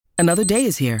Another day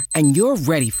is here, and you're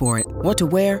ready for it. What to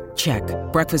wear? Check.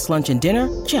 Breakfast, lunch, and dinner?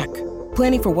 Check.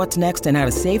 Planning for what's next and how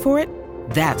to save for it?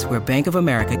 That's where Bank of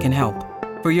America can help.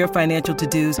 For your financial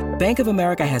to-dos, Bank of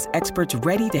America has experts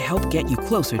ready to help get you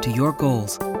closer to your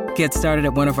goals. Get started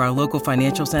at one of our local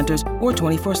financial centers or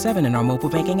 24/7 in our mobile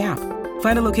banking app.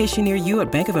 Find a location near you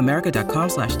at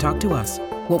bankofamerica.com/talktous.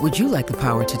 What would you like the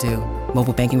power to do?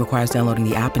 Mobile banking requires downloading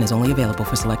the app and is only available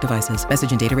for select devices.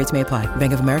 Message and data rates may apply.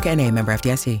 Bank of America N.A., member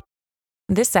FDIC.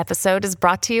 This episode is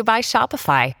brought to you by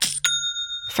Shopify.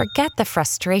 Forget the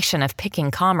frustration of picking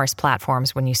commerce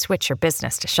platforms when you switch your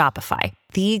business to Shopify,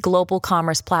 the global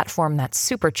commerce platform that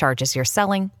supercharges your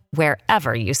selling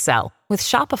wherever you sell. With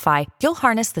Shopify, you'll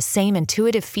harness the same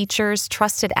intuitive features,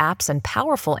 trusted apps, and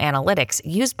powerful analytics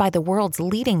used by the world's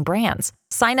leading brands.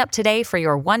 Sign up today for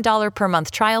your $1 per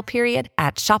month trial period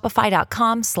at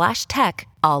shopify.com/tech,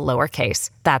 all lowercase.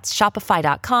 That's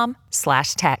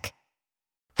shopify.com/tech.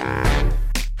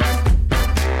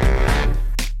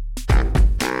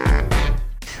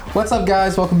 What's up,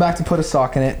 guys? Welcome back to Put a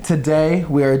Sock in It. Today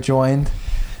we are joined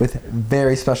with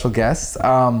very special guests.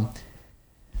 I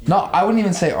wouldn't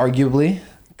even say arguably,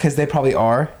 because they probably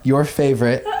are your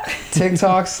favorite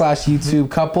TikTok/YouTube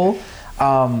couple.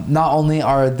 Not only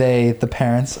are they the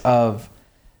parents of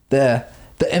the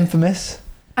infamous.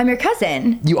 I'm your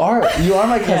cousin. You are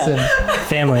my cousin.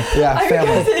 Family. Yeah,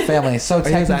 family. So Are you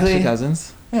guys technically, actually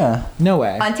cousins? yeah, No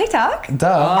way. On TikTok? duh.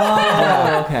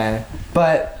 Oh, okay.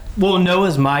 But Well,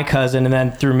 Noah's my cousin, and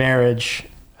then through marriage,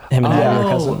 him and I are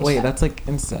cousins. Wait, that's like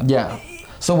instant. yeah.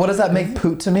 So what does that make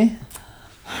Poot to me?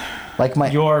 Like my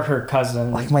You're her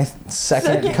cousin. like my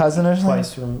second cousin or something?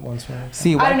 Twice from once from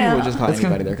See, I white don't people know. would just call It's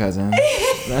anybody their cousin.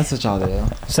 That's what y'all do.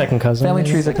 second cousin. Family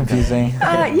trees are confusing.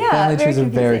 Yeah. Family trees are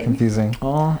very confusing. confusing.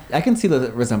 Oh, I can see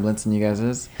the resemblance in you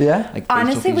guys'. Yeah? Like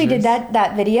Honestly, facial we did features.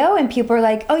 that video and people were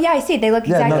like, oh yeah, I see. They look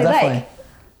exactly like.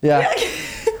 Yeah,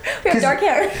 We have dark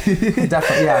hair.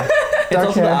 definitely, yeah. It's Dark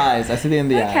also the hair. eyes. I see the in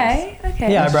the eyes.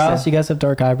 Okay. Yeah, eyebrows. You guys have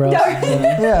dark eyebrows.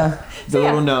 Yeah. The Yeah.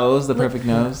 little nose, the perfect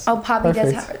nose. Oh, Poppy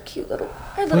does Perfect. have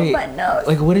her little button nose.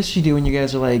 Like, what does she do when you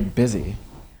guys are like busy?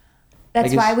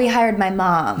 That's like, why we hired my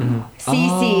mom.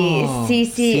 Cece. Oh,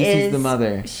 Cece is the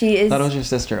mother. She is. Thought it was your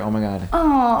sister. Oh my god.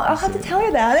 Oh, I'll have to tell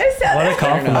her that. They're so What a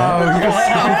compliment.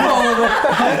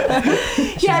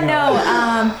 Yeah,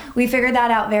 no. We figured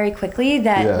that out very quickly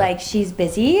that Yeah. like she's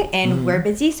busy and we're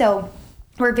busy, so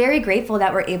we're very grateful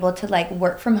that we're able to like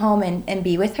work from home and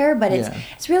be with her, but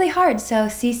it's really hard. So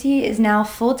Cece is now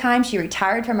full time. She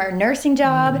retired from her nursing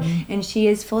job and she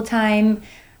is full time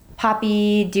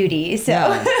Poppy duty. So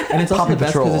Yeah. And it's also Poppy the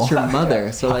best Patrol. because it's your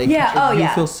mother. So like, Yeah, oh, you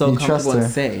yeah. feel so You trust comfortable and her.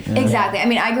 safe. exactly. I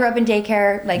mean, I grew up in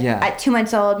daycare. Like Yeah. at 2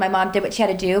 months old, my mom did what she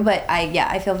had to do. But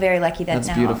I feel very lucky that That's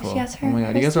now beautiful. she has her. Oh my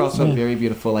god, her you guys are also Cece. very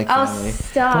beautiful, like Oh, family.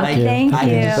 stop! Like, Thank I you.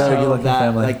 can just Very tell good-looking that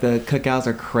family. like the cookouts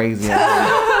are crazy.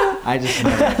 I just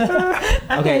know.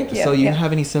 Okay, Thank you. so you Yeah.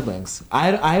 have any siblings?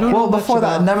 I don't know Well, much before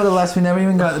that, about- nevertheless, we never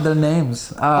even got their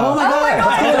names. Oh my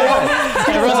god!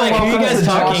 Everyone's like, who are you guys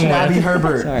Josh talking and Abbie with?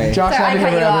 Herbert. Sorry. Josh Sorry, and Abbie I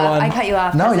cut Herbert, you off. everyone. I cut you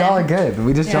off. No, Cousin. y'all are good.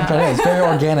 We just jumped Yeah. right in. It's very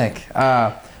organic.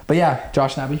 But yeah,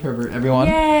 Josh and Abbie Herbert, everyone.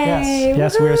 Yay!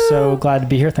 Yes, we are so glad to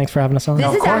be here. Thanks for having us on. This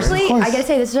Of is course, actually, of course. I gotta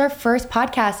say, this is our first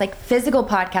podcast, like physical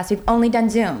podcast. We've only done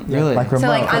Zoom. Really? Like remote. So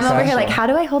like I'm over here like, actually. how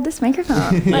do I hold this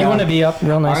microphone? You want to be up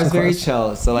real nice Ours and very close.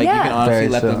 chill, so like Yeah. you can honestly Very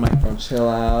let chill. the microphone chill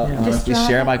out. Yeah. Honestly, Just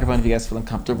share a drop it. microphone if you guys feel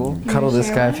uncomfortable. Cuddle this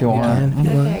guy if you want.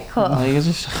 Okay, cool. You guys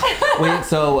just wait.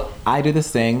 So I do this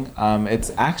thing.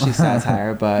 It's actually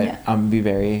satire, but Yeah. I'm gonna be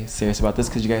very serious about this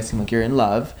because you guys seem like you're in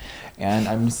love, and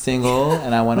I'm single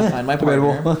and I want to find my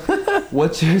partner.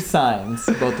 What's your signs,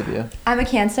 both of you? I'm a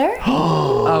Cancer.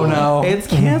 Oh no. It's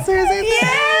Cancer, is it?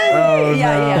 Oh,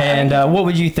 yeah, no. yeah. And what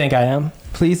would you think I am?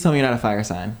 Please tell me you're not a fire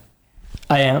sign.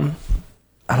 I am.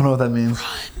 I don't know what that means.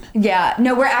 Yeah.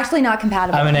 No, we're actually not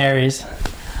compatible. I'm an Aries.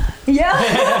 Yeah.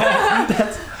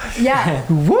 Yeah.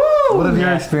 Woo! What have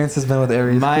your experiences been with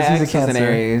Aries? My 'Cause he's a ex was an Cancer.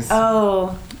 Aries.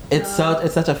 Oh. It's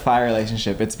such a fire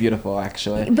relationship. It's beautiful,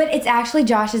 actually. But it's actually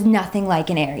Josh is nothing like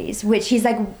an Aries, which he's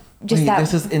like just Wait, that.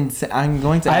 this is insane. I'm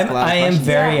going to ask a lot of I am questions.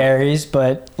 very Yeah. Aries,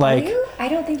 but Are like you? I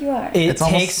don't think you are. it It's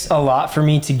almost- takes a lot for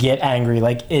me to get angry.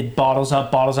 Like it bottles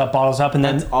up, and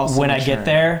then That's also when I mature. get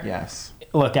there, Yes.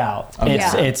 look out. Okay.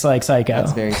 It's Yeah. it's like psycho.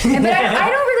 That's very true. But I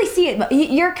don't really see it.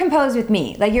 You're composed with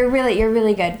me. Like you're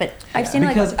really good. But I've seen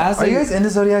Because like as Are you guys into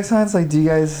zodiac signs? Like, do you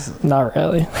guys? Not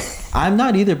really. I'm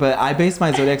not either, but I base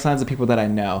my zodiac signs on people that I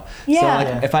know. So Yeah. like,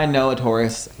 Yeah. if I know a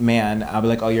Taurus man, I'll be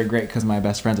like, oh, you're great because my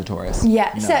best friend's a Taurus. yeah.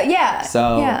 No. So yeah.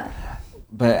 So yeah.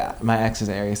 but my ex is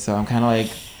Aries, so I'm kind of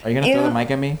like, are you gonna throw the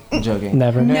mic at me? I'm joking.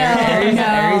 Never. No, Aries, no.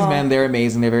 Aries, man, they're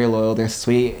amazing. They're very loyal. They're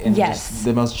sweet and Yes. just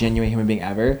the most genuine human being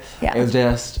ever. Yeah. It was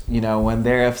just, when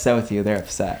they're upset with you, they're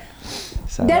upset.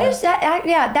 So That is that.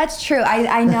 Yeah, that's true.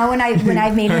 I know when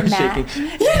I've made him mad. shaking.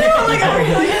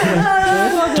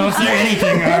 Don't say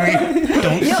anything, Ari.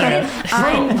 Don't say it.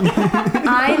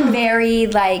 I'm very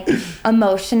like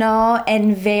emotional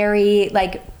and very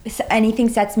like anything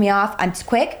sets me off. I'm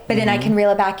quick, but then I can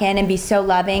reel it back in and be so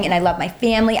loving. And I love my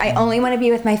family. I only want to be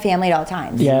with my family at all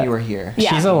times. Yeah. You were here. Yeah.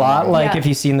 She's a lot like Yeah. if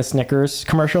you've seen the Snickers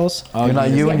commercials. Oh, You're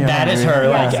not you and you're That is hungry. her. Yeah.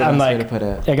 Like That's I'm the best way like, to put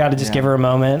it. I got to just give her a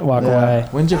moment, walk Yeah. away.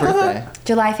 When's your birthday?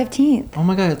 July 15th. Oh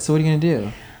my god, so what are you gonna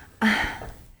do?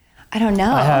 I don't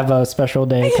know. I have a special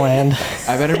day planned.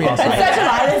 I better be on That's time. such a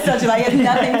lie. That's such a lie. I have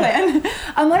nothing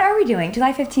planned. What are we doing?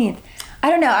 July 15th. I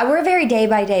don't know. We're very day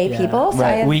by day people. So I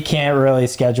have, We can't really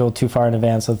schedule too far in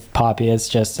advance with Poppy. It's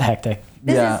just hectic.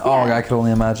 Yeah. is- Oh, yeah. I could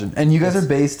only imagine. And you guys are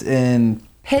based in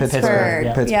Pittsburgh.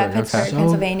 yeah. Pittsburgh. Yeah, okay. Pittsburgh,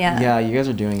 Pennsylvania. Yeah, you guys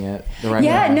are doing it the right way.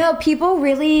 Yeah, no, people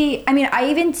really, I mean, I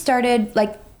even started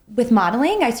like with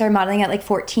modeling. I started modeling at like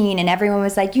 14 and everyone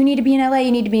was like, you need to be in LA,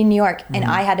 you need to be in New York. And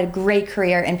I had a great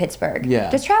career in Pittsburgh. Yeah.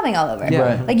 Just traveling all over.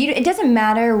 Yeah. Right. Like it doesn't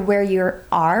matter where you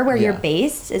are, where you're Yeah.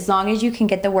 based, as long as you can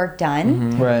get the work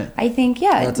done. Right. I think,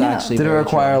 yeah. That's no. actually Did it very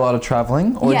require a lot of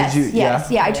traveling? Or Yes, did you? yeah.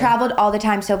 I traveled all the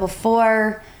time. So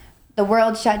before the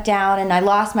world shut down and I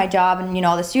lost my job and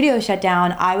all the studios shut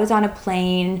down, I was on a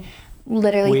plane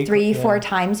literally 3-4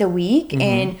 times a week,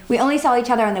 and we only saw each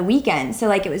other on the weekends. So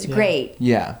like it was great.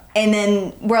 Yeah. And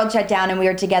then world shut down and we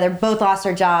were together, both lost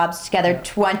our jobs together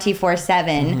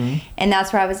 24/7. And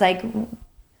that's where I was like,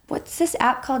 what's this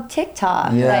app called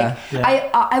TikTok? Yeah.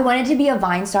 I wanted to be a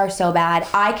Vine star so bad.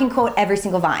 I can quote every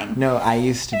single Vine. No, I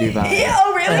used to do Vine.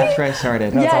 Oh, really? That's where I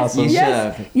started. That's yes, awesome. You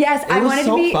yes, should've. yes. It I was wanted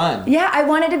so to be fun. Yeah, I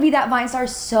wanted to be that Vine star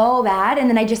so bad, and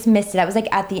then I just missed it. I was like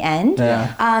at the end.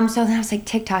 Yeah. So then I was like,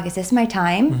 TikTok, is this my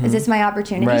time? Is this my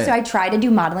opportunity? Right. So I tried to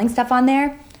do modeling stuff on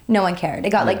there. No one cared. It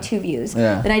got like 2 views.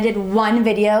 Yeah. Then I did one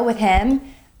video with him.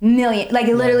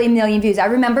 Literally a million views. I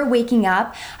remember waking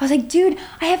up. I was like, dude,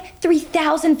 I have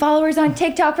 3,000 followers on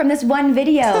TikTok from this one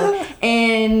video.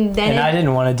 And then And I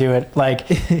didn't want to do it. Like,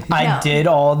 I No. did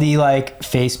all the like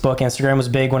Facebook, Instagram was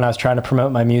big when I was trying to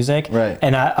promote my music. Right.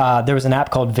 And there was an app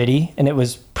called Vidi, and it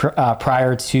was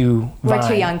prior to Vine. we're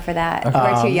too young for that.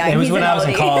 We're too young. It was He's when an I was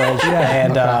in oldie. college,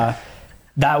 and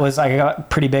that was I got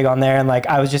pretty big on there, and like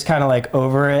I was just kind of like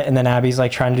over it. And then Abby's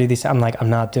like trying to do these. I'm like, I'm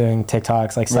not doing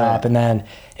TikToks. Like, stop. Right. And then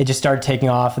it just started taking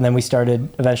off, and then we started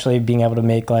eventually being able to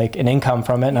make like an income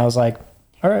from it. And I was like,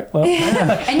 all right, well,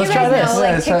 And you let's try guys this. know, like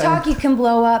Yeah, so- TikTok, you can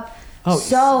blow up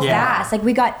so yeah. fast. Like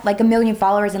we got like 1 million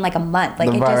followers in like a month. Like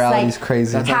The it just virality like is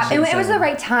crazy. That's happened. actually It was the insane.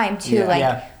 right time too. Yeah. Like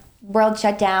Yeah. world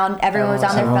shut down. Everyone was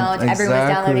on their Everyone- phones. Everyone was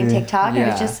downloading exactly. TikTok. It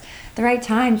Yeah. was just the right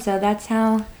time. So that's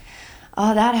how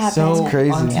all that happened. So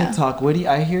crazy. on Yeah. TikTok, what do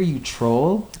I hear you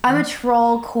troll? I'm a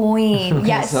troll queen.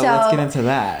 Yeah. So let's get into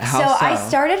that. How so I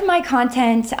started my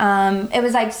content. It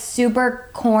was like super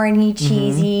corny,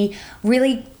 cheesy.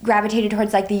 Really gravitated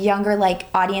towards like the younger like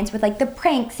audience with like the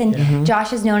pranks. And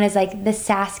Josh is known as like the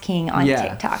sass king on Yeah.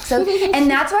 TikTok. So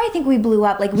and that's why I think we blew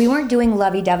up. Like we weren't doing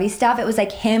lovey-dovey stuff. It was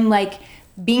like him like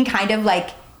being kind of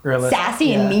like Realistic.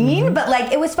 sassy and mean, but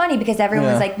like it was funny because everyone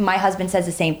was Yeah. like, my husband says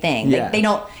the same thing. Yeah. Like they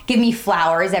don't give me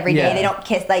flowers every day. Yeah. They don't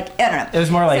kiss. Like I don't know. It was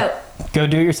more like, So- go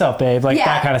do it yourself, babe. Like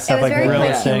that kind of stuff. it was Like very quick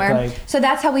realistic. humor. Like, So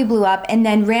that's how we blew up. And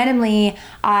then randomly,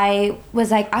 I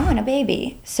was like, I want a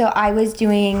baby. So I was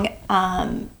doing,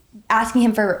 asking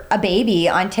him for a baby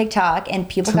on TikTok, and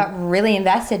people got really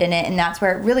invested in it, and that's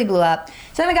where it really blew up.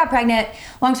 So then we got pregnant.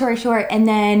 Long story short, and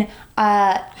then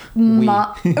then we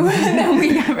got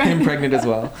I'm pregnant. pregnant as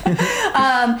well.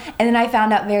 And then I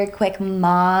found out very quick,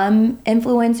 mom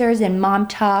influencers and mom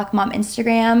talk, mom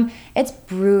Instagram. It's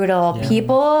brutal. Yeah.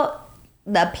 People,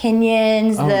 the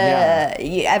opinions, Oh, yeah.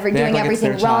 doing like it's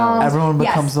everything their child. wrong. Everyone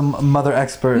becomes a mother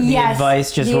expert. Yes.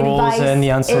 advice just The rolls advice in,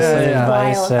 the unsolicited is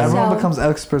advice. wild. And Everyone So- becomes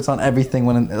experts on everything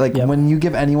when when you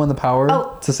give anyone the power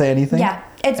Oh, to say anything. Yeah,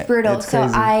 it's brutal. It's So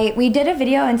crazy. we did a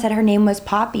video and said her name was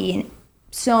Poppy, and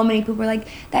so many people were like,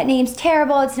 that name's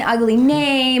terrible, it's an ugly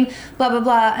name, blah blah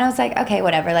blah. And I was like, okay,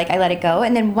 whatever, like I let it go.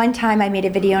 And then one time I made a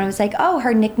video and I was like, oh,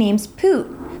 her nickname's Poot.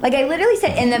 Like I literally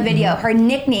said in the video, her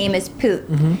nickname is Poot.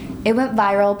 It went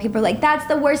viral. People were like, that's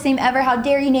the worst name ever, how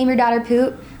dare you name your daughter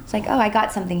Poot? It's like, oh, I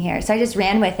got something here. So I just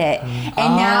ran with it.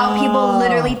 And now people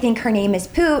literally think her name is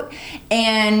Poot.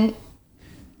 And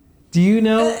Do you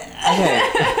know?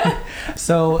 Okay.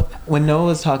 So when Noah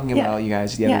was talking Yeah. about you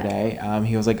guys the Yeah. other day,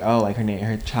 he was like, "Oh, like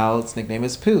her child's nickname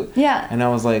is Poot." Yeah. And I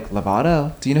was like,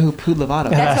 "Lovato? Do you know who Poot Lovato?"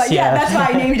 is?" That's why. Yeah. That's why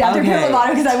I named it after Okay. Poot Lovato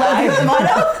because I love Poot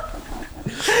Lovato.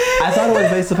 I thought it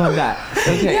was based upon that.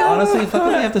 Okay, No. honestly, fuck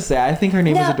what I have to say. I think her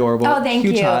name is No. adorable. Oh, thank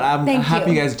Cute you. child. I'm Thank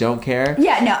happy you. you guys don't care.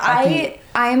 Yeah, no, think-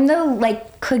 I'm the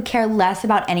like could care less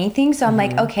about anything. So I'm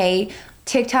like, okay,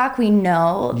 TikTok, we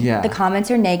know Yeah. the comments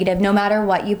are negative no matter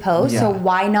what you post. So Yeah.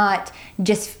 why not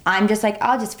I'm just like,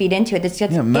 I'll just feed into it. It's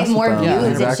just mess get more with them. views. Yeah,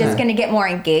 It's exactly. just gonna get more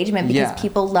engagement because Yeah.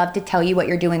 people love to tell you what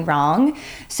you're doing wrong.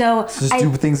 So Just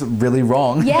do things really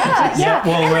wrong. yeah.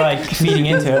 Well, And, we're like feeding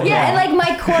into it. yeah, and like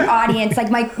my core audience,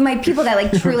 like my people that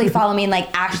like truly follow me and like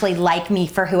actually like me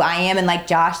for who I am, and like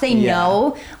Josh, they Yeah.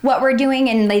 know what we're doing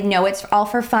and they know it's all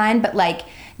for fun, but like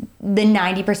the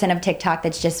 90% of TikTok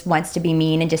that just wants to be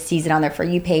mean and just sees it on their For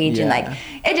You page and like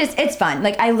it's fun.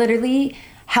 Like I literally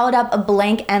held up a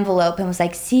blank envelope and was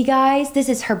like, see guys, this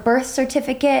is her birth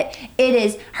certificate.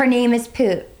 Her name is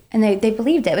Poot. And they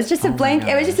believed it. It was just a blank,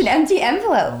 it was just an empty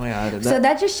envelope. Oh my God, so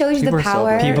that just shows you people the are so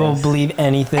power. big. People believe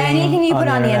anything. Anything you put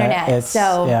on the internet. It's-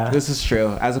 So yeah. This is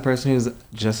true. As a person who's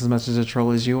just as much as a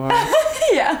troll as you are,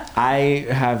 yeah. I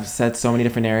have said so many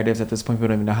different narratives at this point. People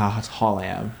don't even know how tall I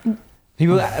am.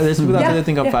 There's people out there that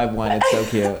think I'm 5'1". It's so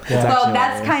cute. It's Well, actually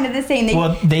that's hilarious. kind of the same.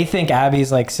 Well, they think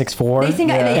Abbie's like 6'4". They think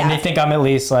and yeah. they think I'm at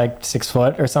least like 6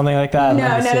 foot or something like that. No,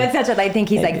 Let me see. that's not what I think.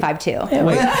 He's like 5'2".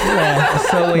 Wait, yeah.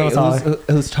 So wait, taller.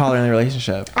 who's taller in the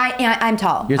relationship? I'm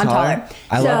tall. You're I'm taller. taller.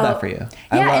 I love that for you.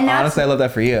 And that's, Honestly, I love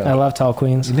that for you. I love tall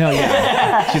queens. No,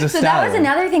 yeah, she's a so stallion. that was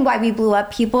another thing why we blew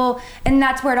up. People, and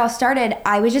that's where it all started.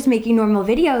 I was just making normal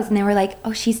videos, and they were like,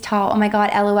 "Oh, she's tall. Oh my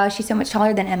God, LOL, she's so much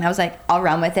taller than him." I was like, "I'll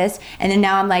run with this." And then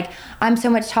now I'm like, "I'm so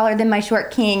much taller than my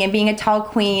short king," and being a tall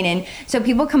queen. And so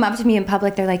people come up to me in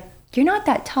public, they're like, "You're not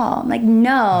that tall." I'm like,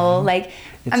 "No, like,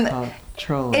 It's called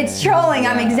trolling. It's trolling.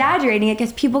 I'm Yeah. exaggerating it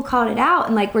because people called it out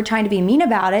and like we're trying to be mean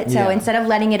about it. So Yeah. instead of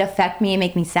letting it affect me and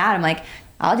make me sad, I'm like,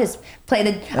 I'll just be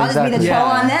the Exactly. troll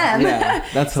on them. Yeah,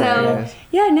 that's so hilarious.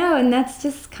 yeah, no, and that's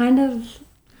just kind of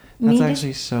me. That's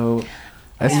actually so.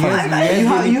 It's You guys- fun. you guys You,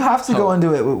 really- you have to go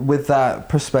into it with that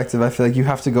perspective. I feel like you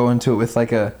have to go into it with like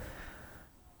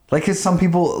cause some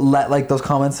people let like those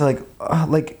comments are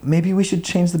like maybe we should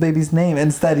change the baby's name.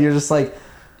 Instead, you're just like,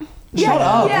 shut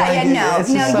up. Yeah, like, yeah, no,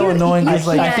 it's just no, so you- annoying. you It's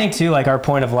like, I think too, like our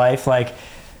point of life, like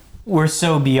we're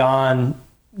so beyond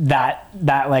that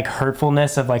like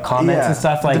hurtfulness of like comments and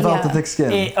stuff. Like develop the Yeah. thick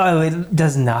skin. it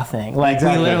does nothing. Like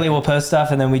Exactly. we literally will post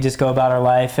stuff and then we just go about our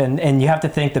life. And you have to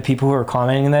think the people who are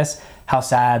commenting this, how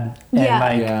sad and Yeah.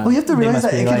 like. Yeah. well, you have to they realize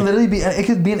must that be it could like- literally be. It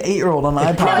could be an 8-year-old on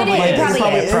an iPad. No, it is. Like, It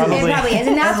probably is. probably It probably is.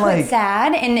 And that's And, like, what's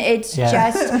sad. And it's Yeah.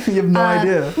 just. You have no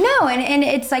idea. No, and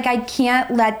it's like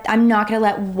I'm not going to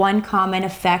let one comment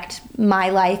affect my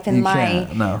life and You my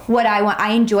can't, no. what I want.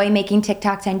 I enjoy making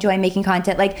TikToks. I enjoy making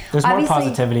content. Like There's more obviously-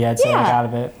 positivity, I'd say, like, Yeah. out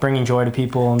of it, bringing joy to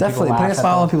people and Definitely people putting a laugh at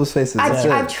smile them. on people's faces. That's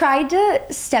it. I've tried to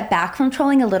step back from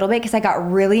trolling a little bit because I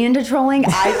got really into trolling.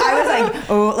 I was like,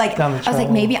 oh, like Dumb I was like, troll.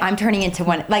 maybe I'm turning into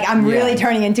one. Like I'm really Yeah.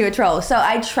 turning into a troll. So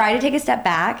I try to take a step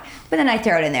back, but then I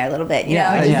throw it in there a little bit. You know,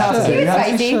 Yeah, you have to. Keep it You have to-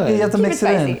 spicy. You have to Keep mix it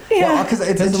it in. spicy. Yeah. Well, because it's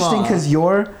Piss 'em interesting off. because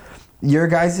your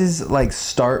guys' like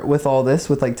start with all this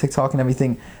with like TikTok and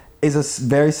everything is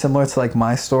very similar to like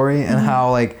my story and how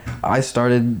like I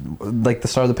started like the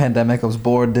start of the pandemic. I was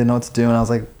bored, didn't know what to do, and I was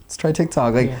like, let's try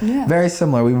TikTok. Like Yeah. very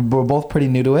similar. We were both pretty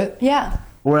new to it. Yeah.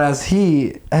 Whereas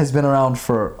he has been around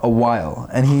for a while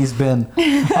and he's been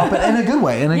up in a good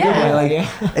way, Yeah. Like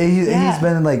Yeah. he's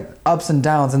been like ups and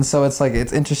downs, and so it's like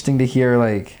it's interesting to hear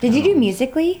like Did you do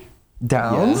Musically?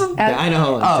 downs. Yeah, I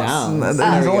know. Ups. Downs. He's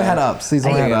There we only go. had ups. He's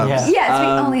only There had you go. ups. Yeah. Yes, we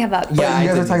only have up. But Yeah, I you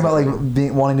guys did are talking about Musically.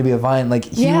 like wanting to be a Vine. Like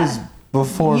he Yeah. was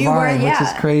before You were, Vine, which is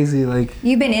yeah. crazy. Like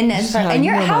You've been in this, Just for, how and you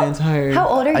you're know my entire- how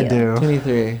old are you? I do.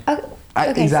 23. Okay,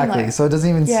 okay, exactly. similar. So it doesn't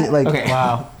even Yeah. see like Okay.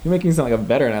 Wow. You're making me sound like a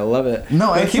veteran. I love it. No,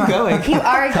 But it's keep not. going. You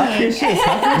are a king.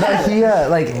 no, he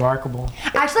like Remarkable.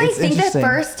 Actually, I It's think the interesting.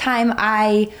 first time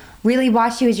I really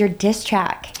watched you was your diss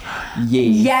track.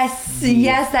 Yes.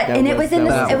 Yes, that and it was in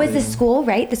that the it was the was- school,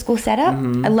 right? The school setup.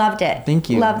 I loved it. Thank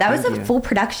you. Love that was Thank a you. full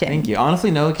production. Thank you.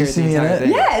 Honestly, no, carries see the me in entire it?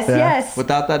 thing. Yes, Yeah. yes.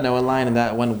 Without that Noah line and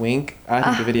that one wink, I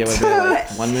think the video would be like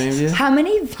 1 million views. How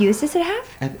many views does it have?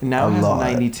 And now A it has lot.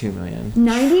 92 million.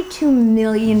 92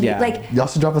 million. Yeah. Like, y'all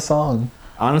should drop a song.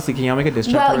 Honestly, can y'all make a diss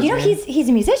track? well, for you know us again? he's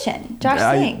a musician. Josh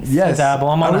sings. Yes. Dabble.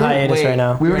 I'm on I mean, hiatus wait. right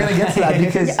now. We were gonna get to that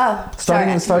because Oh,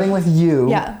 sorry. starting with you.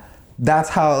 Yeah. That's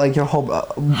how like your whole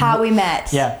How we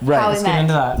met. Yeah. Right, How we let's get met.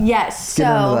 into that. Yes. get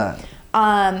so, into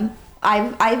that.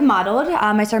 I've modeled.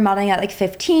 I started modeling at like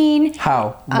 15.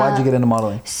 How? Why'd you get into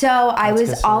modeling? So I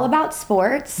was all about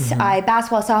sports. I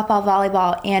basketball, softball,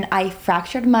 volleyball, and I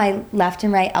fractured my left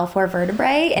and right L4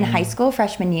 vertebrae in high school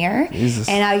freshman year. Jesus.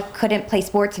 And I couldn't play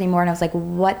sports anymore. And I was like,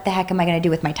 what the heck am I going to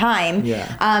do with my time?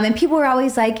 Yeah. And people were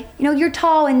always like, you're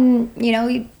tall and,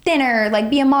 you're thinner, like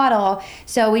be a model.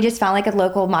 So we just found like a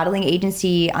local modeling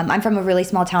agency. I'm from a really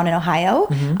small town in Ohio.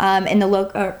 And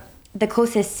the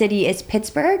closest city is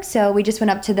Pittsburgh. So we just went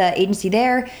up to the agency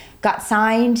there, got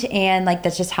signed, and like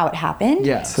that's just how it happened.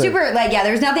 Yeah. Super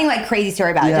there's nothing like crazy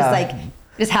story about it.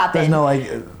 Just happened. There's no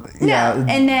No.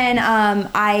 And then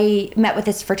I met with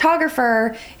this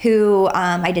photographer who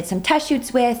I did some test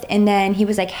shoots with, and then he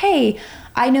was like, hey,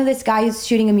 I know this guy who's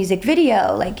shooting a music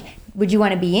video, like would you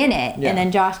want to be in it? Yeah. And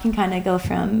then Josh can kind of go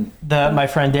from My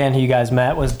friend Dan, who you guys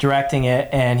met, was directing it,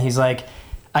 and he's like,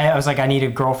 I was like, I need a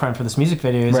girlfriend for this music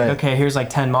video. He's like, okay, here's like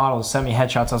 10 models. Sent me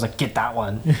headshots. I was like, get that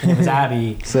one. And it was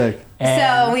Abbie. Sick.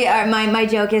 So we are. My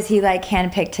joke is he like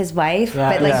handpicked his wife,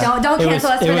 but like don't cancel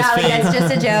us for that. Like that's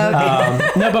just a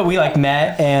joke. No, but we like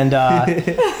met, and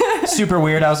super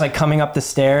weird. I was like coming up the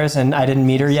stairs, and I didn't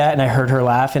meet her yet, and I heard her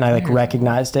laugh, and I like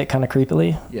recognized it kind of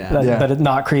creepily. But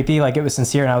not creepy. Like it was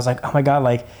sincere, and I was like, oh my god,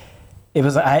 like. It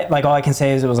was, all I can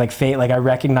say is it was like fate. Like I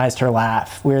recognized her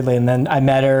laugh weirdly, and then I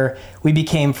met her. We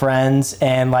became friends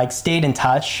and like stayed in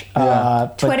touch.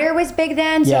 Twitter was big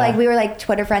then, so like we were like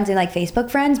Twitter friends and like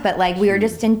Facebook friends, but like we were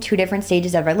just in two different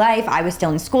stages of our life. I was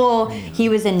still in school. He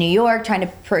was in New York trying to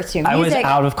pursue music. I was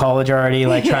out of college already,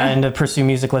 like trying to pursue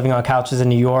music, living on couches in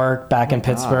New York, back in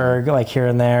Pittsburgh, like here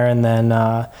and there, and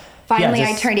then. Finally,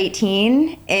 I turned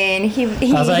 18, and he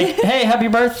I was like, hey, happy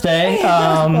birthday.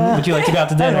 Would you like to go out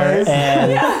to dinner?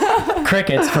 And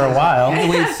crickets for a while.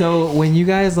 Wait, so when you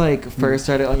guys like first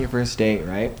started on your first date,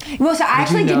 right? Well, so I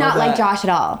actually did not like Josh at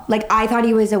all. Like, I thought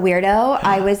he was a weirdo.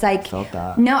 I was like... Felt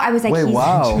that. No, I was like... Wait,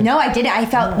 wow. No, I didn't. I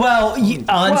felt... Well,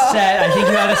 on set, I think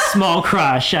you had a small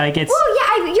crush. Like, it's...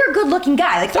 Well, yeah, you're a good-looking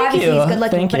guy. Like, obviously he's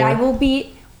good-looking. But I will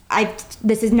be...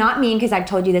 This is not mean, because I've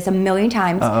told you this a million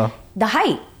times. The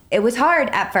height. It was hard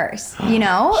at first,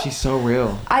 She's so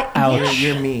real. Ouch.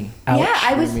 You're me. Ouch. Yeah,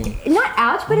 I was not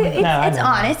ouch, but it's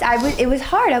honest. It was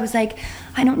hard. I was like,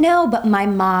 I don't know, but my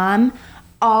mom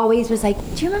always was like,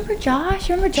 do you remember Josh?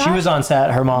 She was on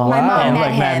set. Her mom. My mom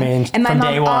met him. And my from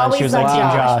mom day one, she was like,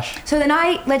 Team Josh. So then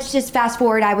let's just fast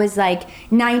forward. I was like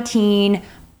 19,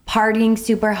 partying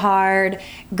super hard,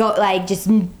 just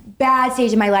bad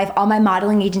stage of my life. All my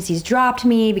modeling agencies dropped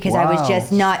me because I was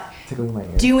just not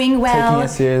doing well. Taking it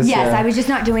serious, yes, I was just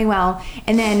not doing well.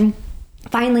 And then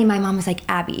finally my mom was like,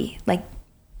 Abbie, like,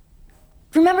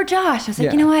 remember Josh? I was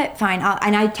like, you know what? Fine.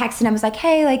 And I texted him. I was like,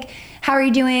 hey, like, how are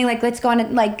you doing? Like, let's go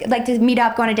on like to meet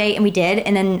up, go on a date. And we did.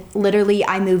 And then literally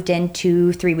I moved in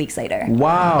 3 weeks later.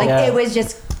 Wow. It was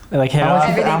just... Like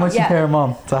how much you pay her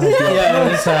mom? It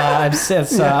was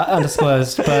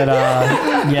undisclosed, but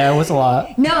it was a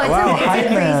lot. No,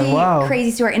 it's a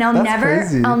crazy story, and I'll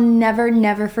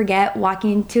never forget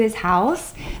walking into his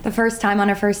house the first time on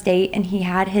our first date, and he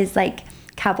had his like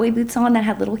cowboy boots on that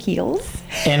had little heels,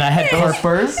 and I had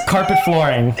carpet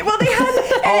flooring. Well, they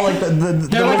had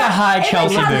they're like a high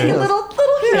Chelsea boot. Little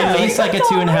at least like a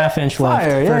 2.5-inch lift for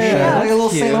sure. Like a little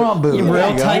Saint Laurent boot.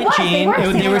 Real tight jean.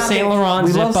 They were Saint Laurent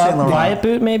zip up Wyatt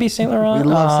boot, maybe Saint Laurent.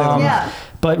 We love Saint Laurent. Yeah.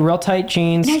 But real tight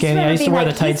jeans, skinny. I used to wear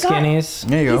the tight skinnies.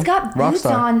 There you go. He's got boots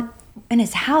on in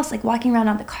his house, like walking around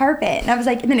on the carpet, and I was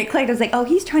like, and then it clicked. I was like, oh,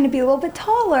 he's trying to be a little bit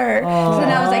taller. So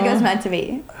then I was like, it was meant to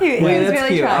be. He was really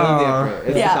cute. trying. I love the effort.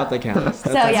 It's the thought that counts.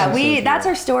 That's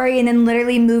our story, and then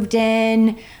literally moved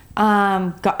in.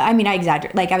 I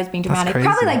exaggerate. Like I was being dramatic.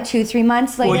 Probably like 2-3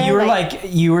 months later. Well,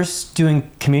 you were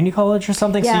doing community college or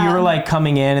something, so you were like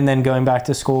coming in and then going back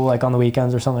to school like on the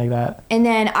weekends or something like that. And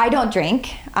then I don't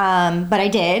drink, but I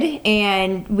did,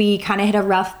 and we kind of hit a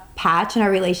rough patch in our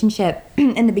relationship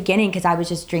in the beginning because I was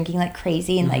just drinking like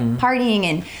crazy and like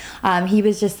partying, and he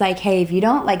was just like, hey, if you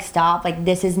don't like stop, like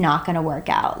this is not gonna work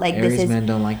out. Like Aries men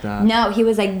don't like that. No, he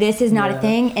was like, this is not a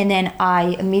thing. And then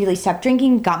I immediately stopped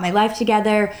drinking, got my life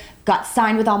together, got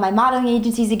signed with all my modeling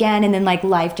agencies again, and then like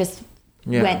life just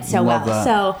went so well. That.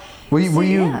 So were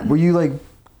you like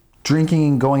drinking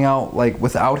and going out like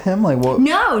without him? Like what?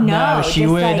 No. She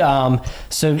would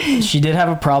so she did have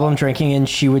a problem drinking, and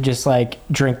she would just like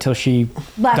drink till she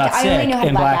got sick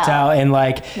and blacked out, and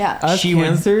like she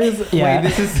cancers? Wait,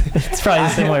 this is it's probably a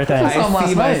similar thing. I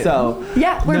see myself.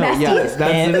 Yeah, we're besties.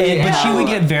 But she would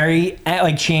get very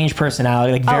like change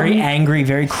personality, like very angry,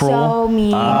 very cruel, so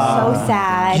mean, so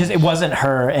sad. It wasn't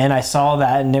her, and I saw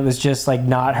that, and it was just like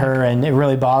not her, and it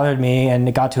really bothered me, and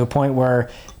it got to a point where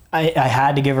I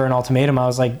had to give her an ultimatum. I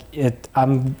was like, you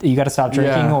got to stop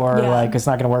drinking or like it's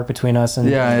not going to work between us.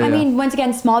 And I mean, once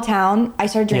again, small town. I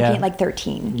started drinking at like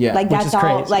 13. Yeah. Like that's all.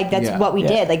 Crazy. Like that's what we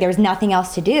did. Like there was nothing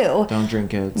else to do. Don't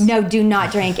drink, kids. No, do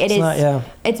not drink.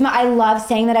 I love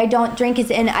saying that I don't drink,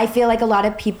 and I feel like a lot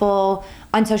of people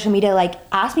on social media like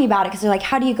ask me about it because they're like,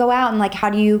 how do you go out and like how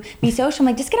do you be social? I'm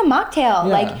like, just get a mocktail.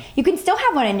 Like you can still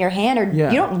have one in your hand, or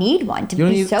you don't need one to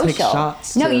be social. Take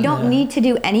shots no, you don't need to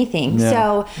do anything.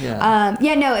 So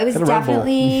no, it was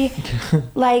definitely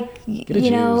like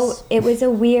it was a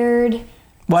weird.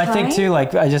 Well, I think too,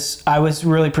 like I was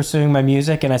really pursuing my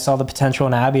music, and I saw the potential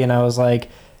in Abbie, and I was like,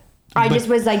 I just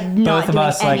was like not both of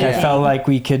us anything. like I felt like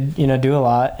we could do a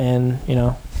lot, and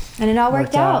and it all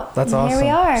worked out. That's and awesome. Here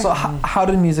we are. So how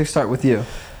did music start with you?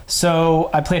 So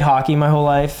I played hockey my whole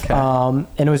life, and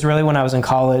it was really when I was in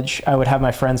college, I would have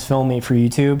my friends film me for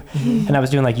YouTube, and I was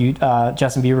doing like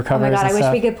Justin Bieber covers. Oh my God, I wish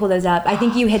stuff. we could pull those up. I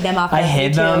think you hid them off. I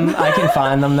hid them. I can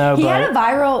find them though.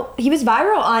 He was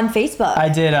viral on Facebook. I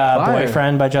did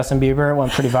Boyfriend by Justin Bieber. It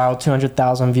went pretty viral,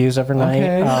 200,000 views overnight.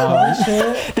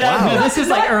 Okay. This is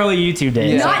like early YouTube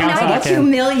days. Not 92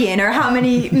 million or how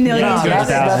many millions.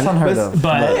 That's unheard of.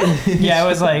 But it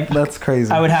was like that's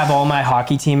crazy. I would have all my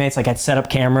hockey teammates, like I'd set up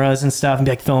cameras and stuff and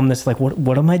be like, film this, like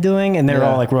what am I doing? And they were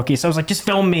all like rookies, so I was like, just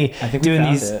film me doing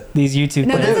these YouTube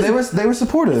things. They were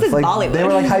supportive, like Bollywood. they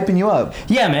were like hyping you up.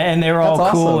 Yeah, man, and they were all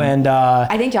cool. Awesome. And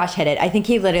I think Josh hit it. I think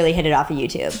he literally hit it off of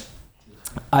YouTube.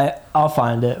 I'll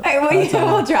find it.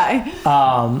 We'll try.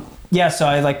 So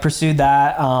I like pursued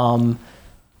that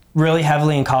really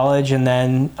heavily in college, and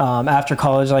then after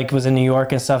college like was in New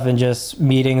York and stuff, and just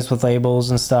meetings with labels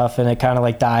and stuff, and it kind of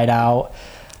like died out.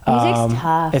 Music's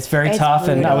tough. It's very tough,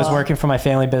 brutal. and I was working for my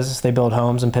family business. They build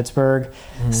homes in Pittsburgh.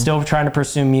 Still trying to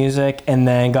pursue music, and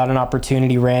then got an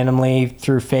opportunity randomly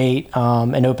through fate,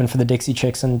 and opened for the Dixie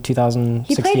Chicks in 2016.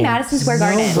 He played Madison Square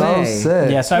Garden. So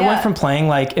sick. Yeah, so I went from playing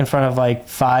like in front of like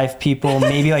 5 people,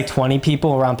 maybe like 20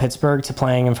 people around Pittsburgh, to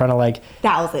playing in front of like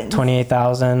thousands,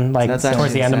 28,000, like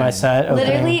towards the end of my set.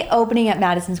 Literally opening at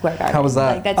Madison Square Garden. How was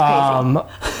that? Like, that's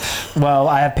crazy. Well,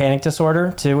 I have panic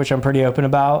disorder too, which I'm pretty open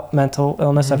about. Mental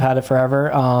illness, I've had it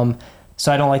forever.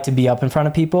 So I don't like to be up in front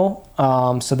of people.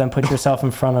 So then put yourself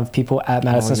in front of people at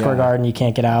Madison Square Garden. You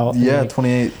can't get out. Yeah,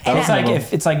 28.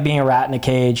 It's like being a rat in a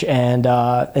cage, and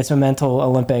it's a mental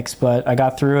Olympics. But I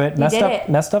got through it.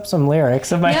 Messed up some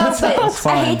lyrics of my own.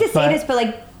 I hate to say this, but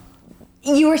like,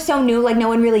 you were so new, like no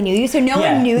one really knew you, so no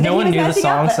one knew that he was messing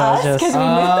up but us, because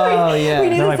we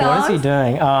knew the songs. What is he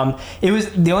doing? It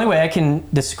was the only way I can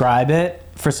describe it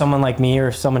for someone like me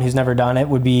or someone who's never done it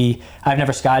would be, I've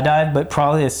never skydived, but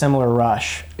probably a similar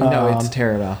rush. No, it's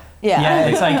terrible. Yeah,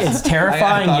 it's like it's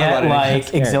terrifying yet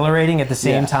like exhilarating at the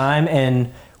same time,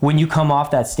 and when you come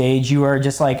off that stage, you are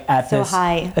just like at this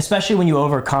high. Especially when you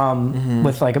overcome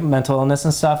with like mental illness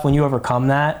and stuff. When you overcome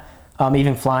that,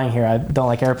 even flying here, I don't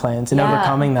like airplanes, and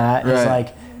overcoming that is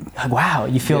like, wow,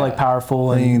 you feel like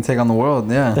powerful, and you can take on the world.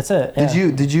 Yeah, that's it.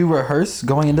 Did you rehearse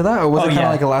going into that, or was it kind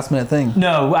of like a last minute thing?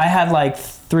 No, I had like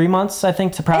 3 months, I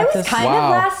think, to practice. It was kind of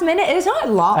last minute. It was not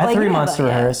long. I had 3 months to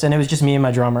rehearse, and it was just me and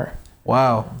my drummer.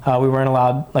 Wow. We weren't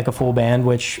allowed like a full band,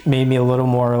 which made me a little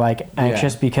more like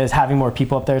anxious because having more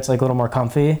people up there, it's like a little more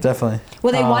comfy. Definitely.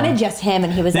 Well, they wanted just him,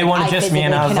 and he was they wanted just me,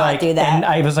 and I was like, do that. and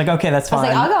I was like, okay, that's fine.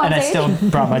 I still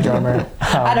brought my drummer.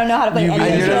 I don't know how to play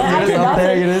any instrument.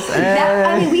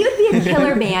 I mean, we would be a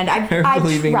killer band. I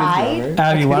tried.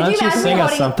 Abbie, why don't you sing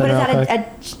us something real quick?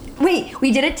 Wait,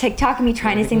 we did a TikTok of me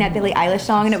trying to sing that Billie Eilish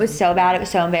song, and it was so bad. It was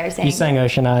so embarrassing. You sang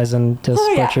Ocean Eyes and just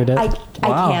butchered it. I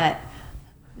can't.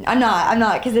 I'm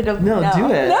not, because it'll... Do it. No.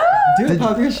 Do it,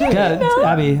 pop your shit.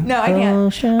 Abbie. No, I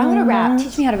can't. I want to rap.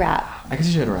 Teach me how to rap. I can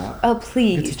teach you how to rap. Oh,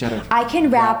 please. I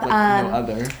can rap, like no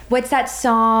other. What's that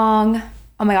song?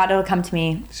 Oh my God, it'll come to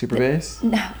me. Super bass?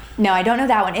 No, I don't know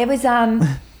that one. It was, oh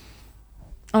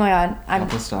my God, I'm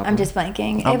just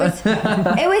blanking. It was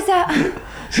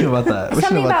Shit about that.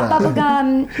 Something about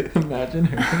bubblegum. Imagine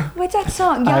her. What's that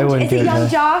song? Is it Young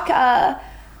Jock?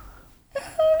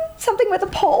 Something with a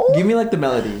pole. Give me like the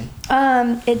melody.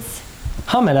 It's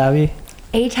hum it, Abbie.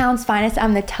 A-Town's finest,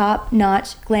 I'm the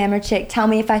top-notch glamour chick. Tell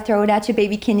me if I throw it at you,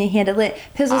 baby, can you handle it?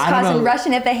 Pistols causing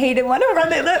Russian if they hate it. Want to run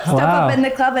their lips. Step up in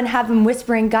the club and have them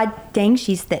whispering, God dang,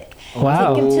 she's thick.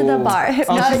 Wow. Take him to the bar.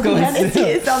 Hypnotic Hennessy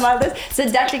is on my list.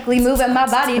 Seductively moving my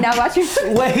body. Now watch me.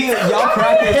 Wait, y'all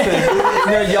practice this.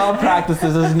 No, y'all practice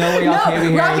this. There's no way y'all came in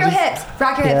here. Rock Your Hips.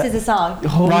 Rock Your Hips is a song.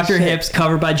 Rock Your Hips,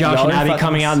 covered by Josh and Abbie,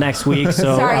 coming out next week.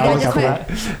 So sorry, I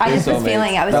just was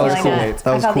feeling. I was feeling that.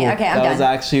 That was cool. Okay, I'm done. That was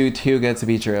actually 2 good to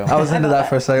be true. I was into that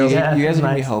for a second. You guys are giving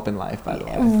me nice. hope in life, by the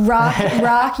way.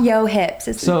 Rock yo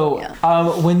hips. So,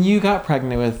 when you got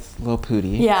pregnant with little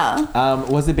Pootie,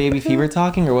 was it baby fever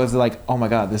talking, or was it like, oh my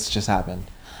God, this just happened?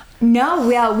 No,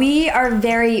 well, we were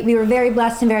very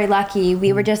blessed and very lucky.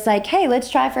 We were just like, hey, let's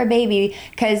try for a baby.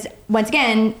 Because once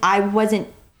again, I wasn't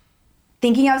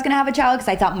thinking I was going to have a child because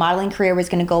I thought modeling career was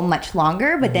going to go much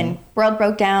longer. But then world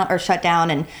broke down or shut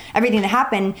down and everything that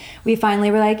happened, we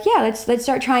finally were like, yeah, let's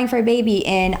start trying for a baby.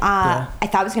 And I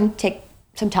thought it was going to take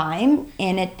some time,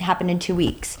 and it happened in 2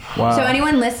 weeks. Wow. So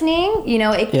anyone listening,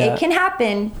 it can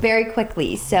happen very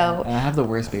quickly. So and I have the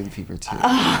worst baby fever too.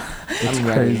 I'm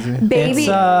ready. Crazy. Baby,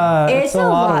 it's a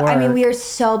lot of I mean, work. we are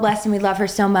so blessed and we love her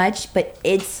so much, but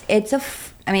it's a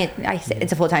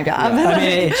full-time job. I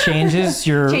mean, it changes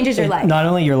your life. Not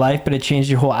only your life, but it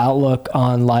changes your whole outlook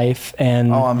on life.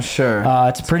 And I'm sure.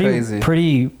 it's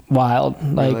pretty wild.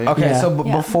 Like, Really? Okay, yeah. so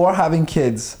before having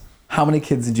kids, how many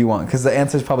kids did you want? Because the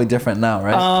answer is probably different now,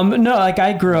 right? No, like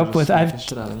I grew up with,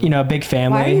 a big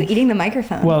family. Why are you eating the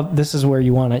microphone? Well, this is where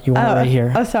you want it. You want it right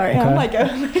here. Oh, sorry. Okay. I'm like,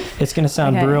 It's gonna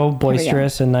sound Okay, real here we go.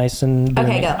 boisterous and nice and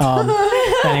Okay, boomy.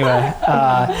 go. Anyway,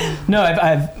 no,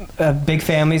 I've big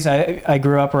families. I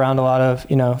grew up around a lot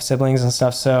of siblings and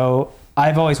stuff. So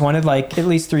I've always wanted like at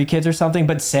least 3 kids or something.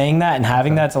 But saying that and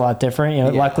having that's a lot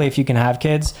different. Luckily, if you can have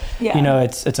kids,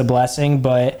 it's a blessing.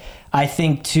 But I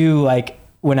think too, like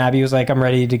when Abbie was like, I'm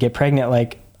ready to get pregnant,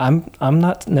 like I'm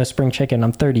not no spring chicken.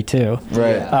 I'm 32.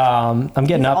 Right. I'm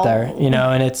getting up there,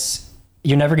 and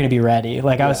you're never going to be ready.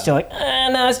 Like I was still like,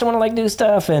 no, I still want to like do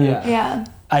stuff. And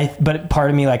but part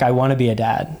of me, like I want to be a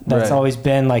dad. That's always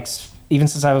been like, even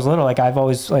since I was little, like I've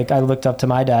always like, I looked up to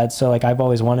my dad. So like, I've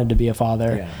always wanted to be a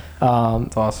father. Yeah.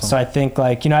 That's awesome. So I think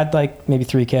like, I'd like maybe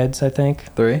 3 kids, I think.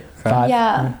 3? Okay. 5.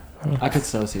 yeah. I could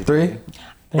so see 3?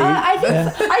 I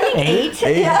think 8.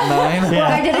 8, 9? Well,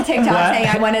 I did a TikTok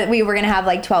saying we were going to have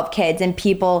like 12 kids, and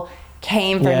people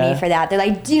came for me for that. They're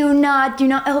like, do not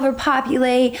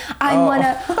overpopulate. I'm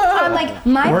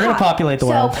We're going to populate the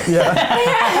world.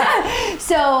 Yeah.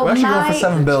 So We're actually going for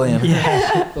 7 billion.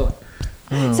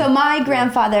 So my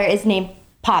grandfather is named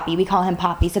Poppy. We call him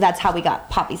Poppy, so that's how we got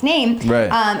Poppy's name.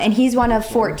 Right. And he's one of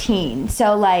 14.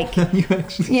 So like, you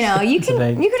can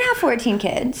big. have 14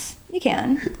 kids. You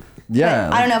can. Yeah.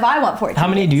 But I don't know if I want 14. How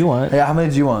many do you want? Yeah, how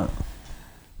many do you want?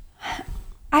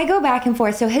 I go back and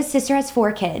forth. So his sister has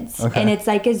 4 kids, Okay. and it's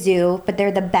like a zoo, but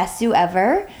they're the best zoo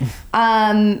ever.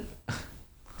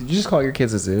 Did you just call your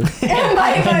kids a zoo? Sorry, oh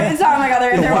my God,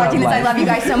 they're watching this. I love you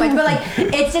guys so much. But like,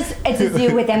 it's a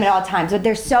zoo with them at all times. But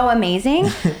they're so amazing.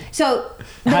 So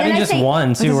Having just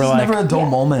one too, we're like, never a dull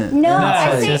moment. No, No,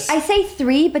 I say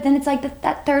 3, but then it's like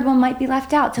that third one might be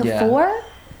left out. So 4,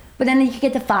 but then you could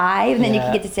get to 5, and then you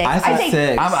could get to 6. I say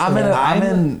 6. I'm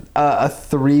in a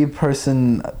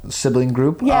 3-person sibling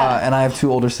group, and I have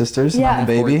 2 older sisters. Yeah. I'm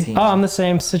the baby. 14. oh, I'm the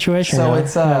same situation. So yeah.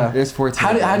 it's There's 14.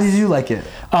 How did you like it?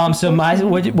 So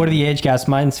what are the age gaps?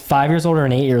 Mine's 5 years older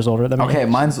and 8 years older than me. Okay,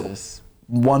 mine's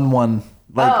 1.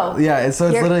 Like, so it's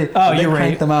literally they you're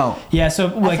crank right. them out. Yeah, so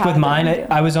like how with I mine, did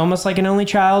it. I was almost like an only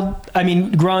child. I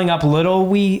mean, growing up little,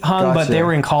 we hung, but Gotcha. they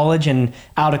were in college and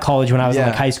out of college when I was in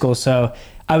like high school. So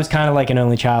I was kind of like an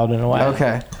only child in a way.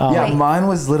 Okay. Wait, Mine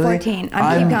was literally 14.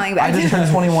 I'm keep going back. I just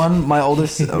turned 21. My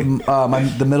oldest,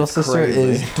 the middle sister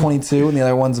is 22, and the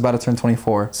other one's about to turn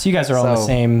 24. So you guys are all in the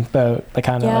same boat, like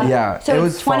kind of. Yeah, So it it's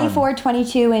was fun. 24,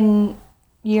 22, and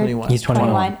you're 21. He's 21.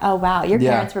 21. Oh wow, your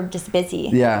Yeah. parents were just busy.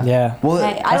 Yeah. Yeah. Well,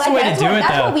 That's the way to do it,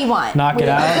 That's though. what we want. Knock it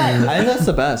out. and- I think that's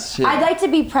the best. Shit. I'd like to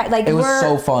be it was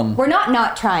so fun. We're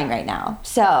not trying right now,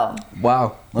 so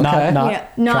Wow. Okay.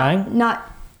 Not trying?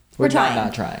 We're trying.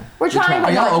 not trying. We're trying. Are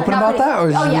but y'all not- open not about putting- that, or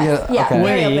is oh it- yes, yeah, okay. very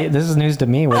Wait, open. this is news to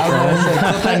me. We're trying.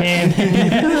 I mean,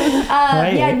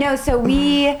 Wait. Yeah, no. So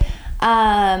we,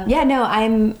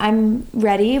 I'm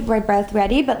ready. We're both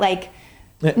ready, but like,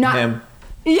 not. Him.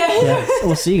 Yeah.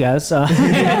 we'll see you guys. So.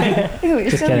 Ooh, you're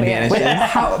so kidding. weird. Wait,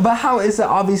 how is it?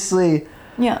 Obviously,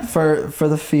 Yeah. for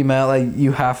the female, like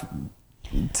you have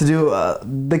to do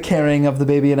the carrying of the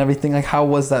baby and everything. Like, how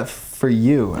was that for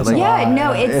you? Like, Yeah,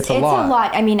 no, it's a lot.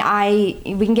 lot. I mean,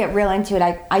 we can get real into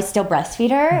it. I still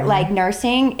breastfeed her. Like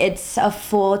nursing, it's a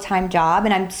full-time job,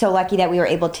 and I'm so lucky that we were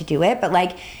able to do it. But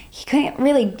like, he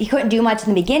couldn't do much in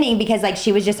the beginning because like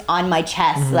she was just on my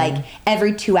chest like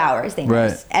every 2 hours. They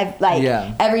nurse.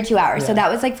 Every 2 hours. So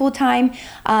that was like full time.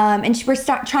 And we're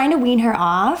trying to wean her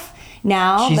off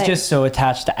now. She's but just so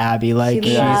attached to Abbie. Like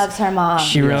she loves her mom.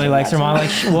 She really likes her mom.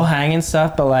 Like we'll hang and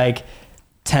stuff, but like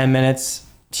 10 minutes,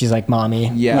 she's like mommy.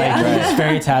 Yeah. Like she's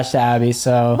very attached to Abbie.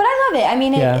 So. But I have it. I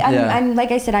mean, Yeah. I'm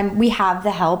like I said, we have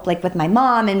the help, like with my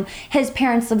mom, and his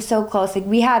parents live so close. Like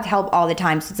we have help all the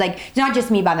time. So it's like it's not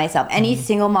just me by myself. Any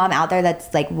single mom out there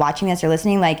that's like watching this or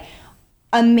listening, like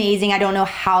amazing. I don't know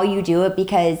how you do it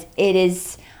because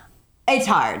it's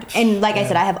hard. And like I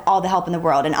said, I have all the help in the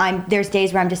world, and there's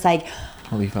days where I'm just like,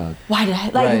 holy fuck. Why did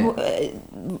I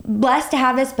blessed to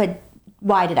have this, but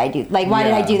why did I do did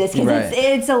I do this? Because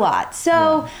it's a lot.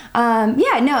 So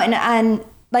and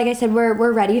like I said,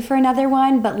 we're ready for another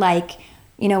one, but like,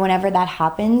 you know, whenever that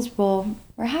happens, we're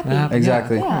happy.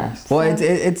 Exactly. Yeah. Well,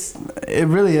 it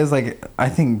really is like, I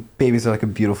think babies are like a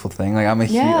beautiful thing. Like I'm a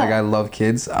huge, like I love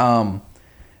kids.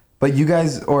 But you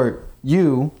guys, or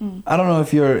you, I don't know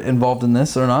if you're involved in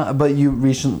this or not, but you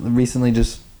recently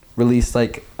just released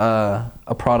like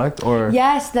a product or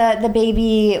yes, the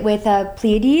baby with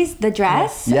Pleiades, the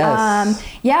dress. Yes.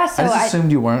 So I just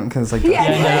assumed you weren't because like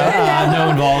no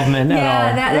involvement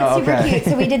at all. That's super cute.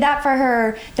 So we did that for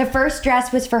her. The first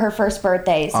dress was for her first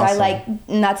birthday. So Awesome.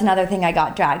 and that's another thing I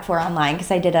got dragged for online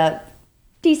because I did a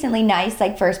decently nice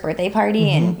like first birthday party,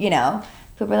 and you know,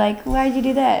 people were like, "Why did you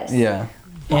do this?" Yeah.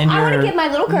 And I want to give my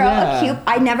little girl a cute.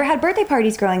 I never had birthday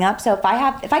parties growing up, so if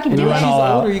I can do it, she's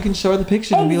older. You can show her the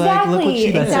picture and be like, "Look what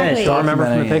she did." That's it. Don't remember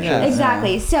from the picture.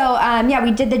 Exactly. So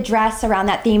we did the dress around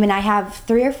that theme, and I have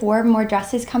 3 or 4 more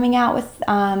dresses coming out with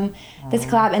this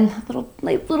collab, and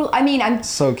little. I mean, I'm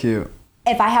so cute.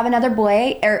 If I have another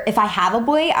boy, or if I have a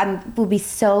boy, will be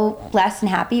so blessed and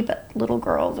happy. But little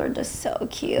girls are just so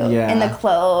cute, and the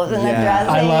clothes and the dresses.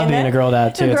 I love being a girl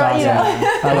dad too. It's awesome. You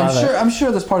know. I'm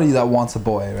sure there's part of you that wants a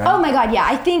boy, right? Oh my God, yeah.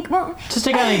 I think just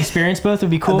to kind of experience both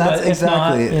would be cool. That's but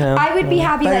exactly. If not, you know, I would be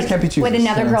happy with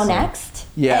another girl next,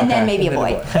 and then maybe a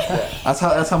boy. That's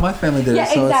how my family did it.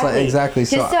 So exactly. it's like exactly.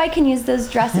 Just so I can use those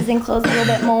dresses and clothes a little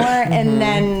bit more, and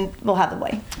then we'll have a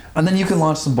boy. And then you can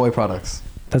launch some boy products.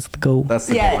 That's the goal. That's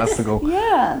the goal.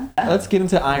 Yeah. Let's get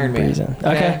into Iron Man.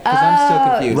 Okay. Because I'm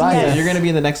still confused. Right. So you're going to be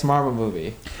in the next Marvel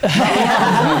movie. So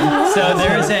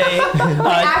there's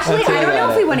Actually, I don't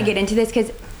know if we want to get into this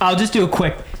because I'll just do a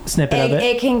quick snippet of it.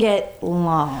 It can get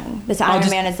long. This Iron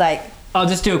Man is like. I'll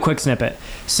just do a quick snippet.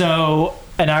 So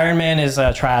an Iron Man is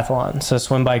a triathlon, so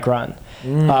swim, bike, run.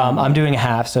 I'm doing a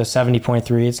half, so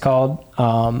 70.3 it's called.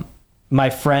 My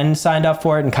friend signed up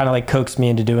for it and kind of like coaxed me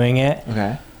into doing it.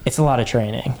 Okay. It's a lot of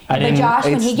training. But Josh,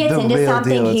 when he gets into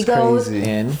something, he goes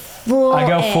in. I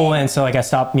go full in, so like I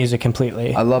stop music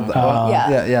completely. I love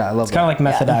that. Yeah, I love it's kind of like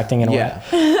method acting in a way.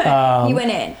 You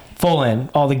went in. Full in,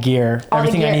 all the gear,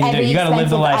 everything I need to do. You got to live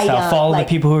the lifestyle, follow the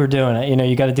people who are doing it. You know,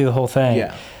 you got to do the whole thing.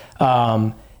 Yeah.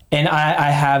 And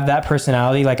I have that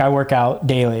personality. Like I work out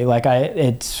daily. Like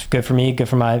it's good for me, good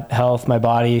for my health, my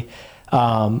body.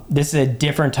 This is a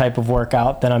different type of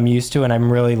workout than I'm used to, and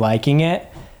I'm really liking it.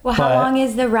 Well, how long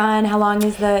is the run? How long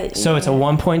is the... So it's a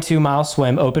 1.2 mile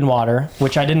swim, open water,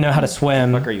 which I didn't know how to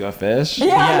swim. Are you a fish?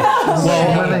 Yeah.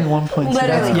 Well, 1.2.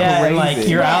 Literally. Yeah, and like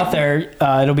you're out there,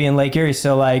 it'll be in Lake Erie.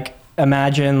 So like,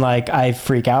 imagine like I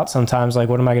freak out sometimes. Like,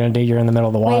 what am I going to do? You're in the middle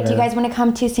of the water. Wait, do you guys want to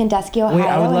come to Sandusky, Ohio? Wait,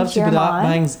 I would love and to, cheer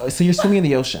but him on? so you're swimming in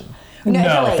the ocean.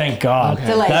 No, thank God. Okay.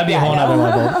 That'd be a whole nother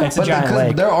level. It's a giant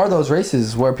lake. There are those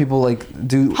races where people like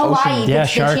do Hawaii. ocean. Yeah,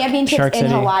 the championships Shark in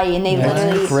City. Hawaii, and they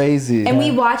literally That's crazy. And we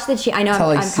watched That's I know how,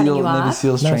 like, I'm cutting you Navy off.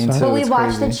 SEALs train too. But we It's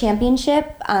watched crazy. the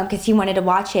championship because he wanted to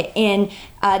watch it, and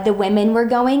the women were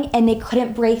going, and they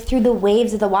couldn't break through the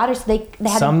waves of the water, so they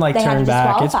had Some, like, they had turn to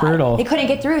back. It's disqualify. brutal. They couldn't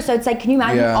get through, so it's like, can you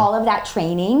imagine all of that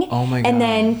training? Oh my God. And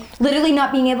then literally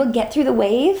not being able to get through the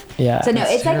wave. Yeah. So no,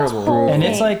 it's like a terrible. whole And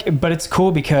thing. it's like, but it's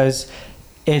cool because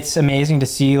it's amazing to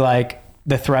see like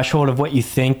the threshold of what you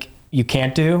think you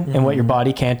can't do and what your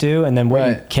body can't do, and then what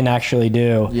you can actually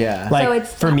do. Yeah. Like So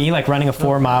it's for me, like running a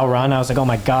 4 mile run, I was like, oh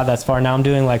my God, that's far. Now I'm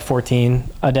doing like 14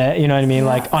 a day. You know what I mean?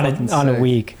 Like on a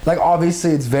week. Like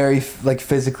obviously it's very like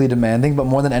physically demanding, but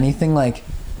more than anything, like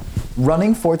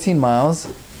running 14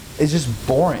 miles is just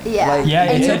boring. Yeah. Like, Yeah,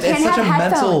 And it's you can't such have a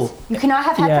headphones. mental. You cannot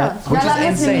have Yeah. headphones. Which You're not is allowed to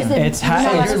listen to insane. music. It's You're not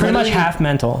allowed to pretty much literally- half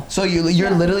mental. So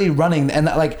you're literally running, and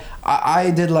like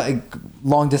I did like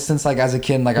long distance like as a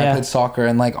kid. Like I played soccer,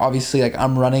 and like obviously like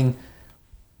I'm running,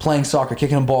 playing soccer,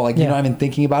 kicking a ball, like you're not even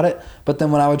thinking about it. But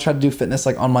then when I would try to do fitness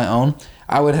like on my own,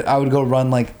 I would go run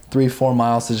like 3-4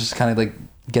 miles to just kind of like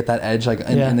get that edge like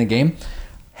in the game.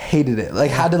 Hated it.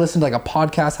 Like had to listen to like a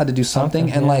podcast, had to do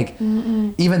something, and like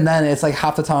even then it's like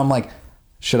half the time I'm like,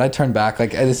 should I turn back?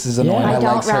 Like this is annoying. I My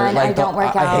don't legs run, hurt. Like I don't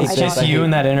work out, hate It's this. just I you hate-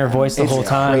 and that inner voice the it's whole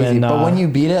time. crazy. And, but when you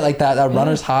beat it, like that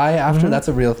runner's high after, that's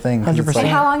a real thing. 'Cause it's And like-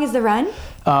 how long is the run?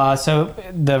 So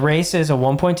the race is a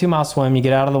 1.2 mile swim. You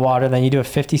get out of the water, then you do a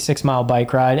 56 mile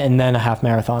bike ride, and then a half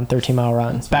marathon, 13 mile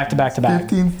run. Back to back to back.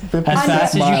 15 As fast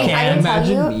as you miles. can. I can tell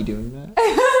Imagine you. me doing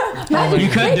that. You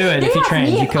could do it if you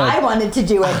trained. You could. I wanted to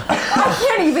do it. I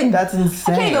can't even. That's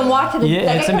insane. I can't even walk to the.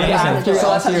 Yeah, it's amazing. So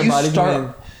that's how your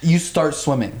body you start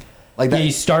swimming. Like that. Yeah,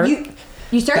 you start.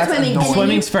 You start swimming. And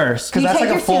Swimming's first. Because that's like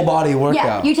a full body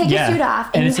workout. Yeah, you take your suit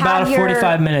off. And it's about a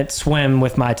 45-minute swim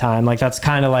with my time. Like that's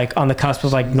kind of like on the cusp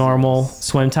of like normal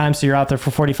swim time. So you're out there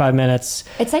for 45 minutes.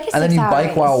 It's like a 6 and then you bike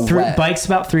race. while wet. Bike's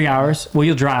about 3 hours. Well,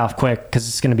 you'll dry off quick because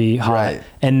it's going to be hot. Right.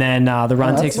 And then the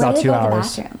run takes about 2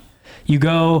 hours. You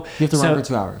go. You have to run for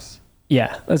 2 hours.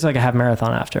 Yeah, it's like a half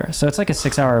marathon after. So it's like a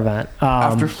 6-hour event.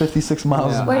 After 56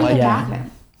 miles. Yeah. Where do you get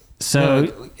bathroom?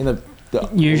 So in the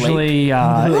usually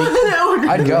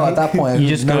I'd go at that point. you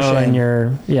just no go shame. and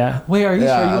you're Wait, are you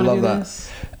Yeah, sure I you want love to do that. this?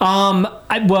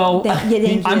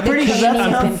 I'm pretty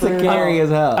sure Scary as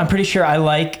hell. I'm pretty sure I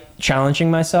like challenging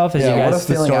myself as Yeah, you what guys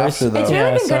a feeling after, though. It's really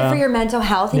Yeah, been good for your mental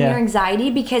health and yeah. your anxiety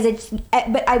because it's.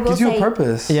 But I will Gives say, you a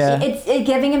purpose. Yeah. it's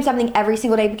giving him something every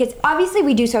single day because obviously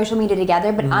we do social media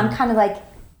together, but I'm kind of like.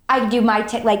 I do my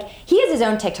like he has his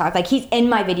own TikTok, like he's in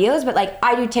my videos, but like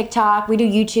I do TikTok, we do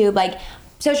YouTube, like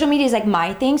social media is like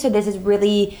my thing, so this is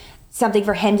really something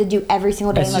for him to do every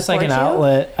single day. It's just like an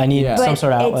outlet. I need some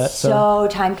sort of outlet. It's so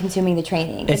time consuming, the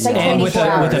training. It's like and with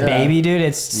 24 a hours. baby, dude,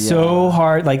 it's so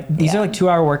hard. Like these are like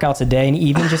 2-hour workouts a day, and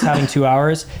even just having 2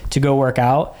 hours to go work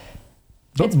out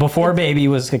before baby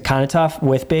was kind of tough.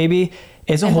 With baby,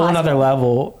 it's a whole nother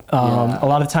level. A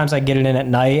lot of times I get it in at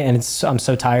night, and I'm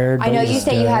so tired. I know you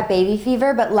say you have baby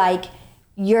fever, but like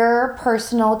your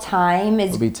personal time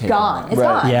is gone. It's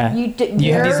gone. Yeah.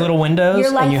 You have these little windows,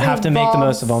 and you have to make the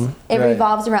most of them. It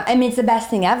revolves around. I mean, it's the best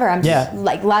thing ever. I'm just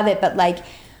like love it, but like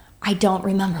I don't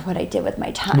remember what I did with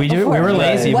my time. We were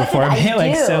lazy before.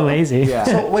 Like so lazy. Yeah.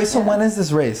 So when is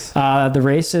this race? The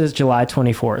race is July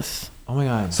 24th. Oh my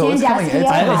god. So it's coming. It's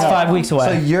 5 weeks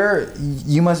away. So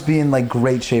you must be in like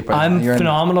great shape right now. I'm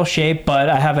phenomenal shape, but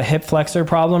I have a hip flexor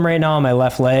problem right now on my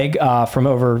left leg from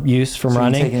overuse from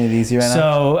running. You're taking it easy right now?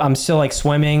 So I'm still like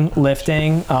swimming,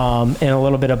 lifting, and a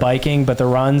little bit of biking. But the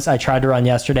runs, I tried to run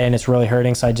yesterday and it's really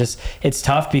hurting. So it's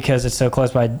tough because it's so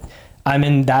close by. I'm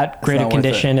in that great of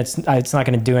condition. It's not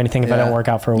going to do anything if I don't work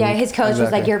out for a week. Yeah, his coach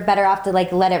was like, "You're better off to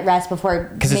like let it rest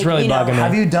before." Because it's really bugging me.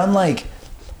 Have you done like?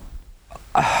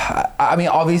 I mean,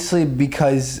 obviously,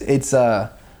 because it's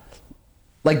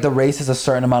like the race is a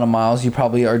certain amount of miles, you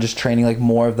probably are just training like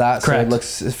more of that, Correct.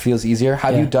 so it feels easier.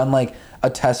 Have you done like a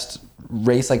test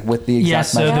race like with the exact?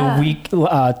 So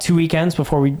the 2 weekends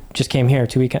before we just came here,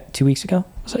 2 weeks ago.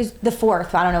 It was the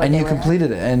 4th. I don't know. What and they you were.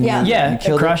 completed it, and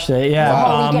you crushed it. Yeah,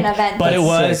 Wow. Weekend event. But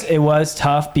That's it was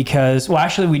tough because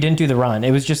actually we didn't do the run.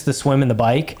 It was just the swim and the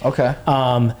bike. Okay.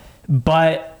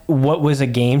 But what was a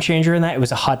game changer in that? It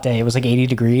was a hot day. It was like 80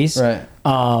 degrees. Right.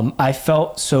 I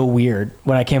felt so weird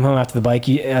when I came home after the bike.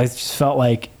 I just felt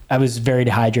like I was very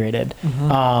dehydrated.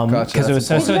 Because it was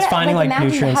so it's finding like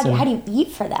nutrients. How do you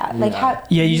eat for that? Like how?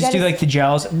 Yeah, you just do like the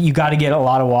gels. You got to get a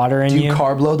lot of water in you. Do you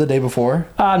carb load the day before?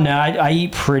 No, I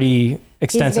eat pretty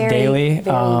extensive daily.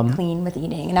 Very clean with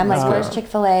eating, and I'm like, where's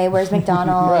Chick-fil-A? Where's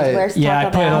McDonald's? Right. Where's Taco Yeah, I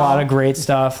put in Bell? a lot of great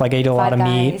stuff. Like I ate a lot of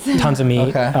meat, tons of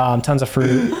meat, tons of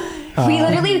fruit. We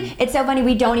literally, it's so funny.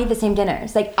 We don't eat the same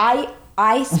dinners. Like I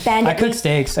spend. I cook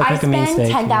steaks. I cook a mean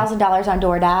steak. spend $10,000 on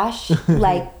DoorDash.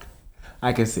 Like.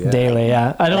 I can see it. Daily,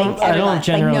 yeah. I don't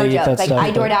generally eat that like stuff.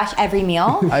 I DoorDash every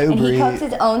meal, and he cooks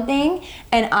his own thing.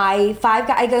 And I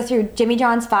go through Jimmy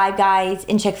John's, Five Guys,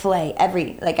 and Chick-fil-A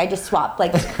I just swap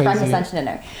breakfast, lunch,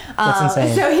 dinner. That's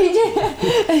insane. So he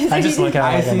did. I just look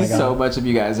at it. I see so much of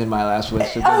you guys in my last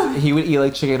relationship. He would eat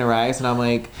like chicken and rice, and I'm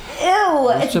like, ew,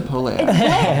 it's Chipotle. It's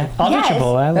good. I'll do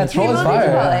Chipotle. That's Chipotle's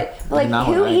fire. But like,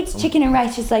 who eats chicken and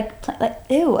rice? Just like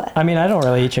ew. I mean, I don't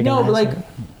really eat chicken. No, but rice. like,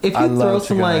 if you throw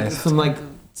some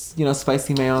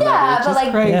spicy mayo on Yeah, that, but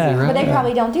like, crazy, right? but they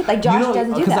probably don't do like Josh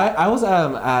doesn't do that. I was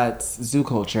at Zoo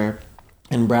Culture,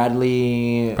 and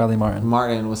Bradley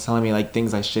Martin was telling me like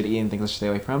things I should eat and things I should stay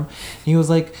away from. He was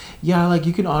like, yeah, like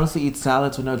you can honestly eat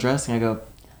salads with no dressing. I go,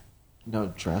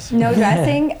 no dressing. No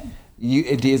dressing.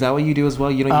 Is that what you do as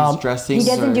well? You don't use dressing. He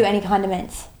doesn't do any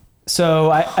condiments. So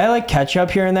I like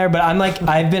ketchup here and there, but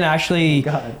I've been actually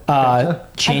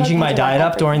changing my diet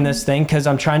up during this thing because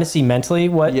I'm trying to see mentally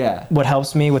what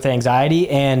helps me with anxiety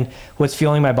and what's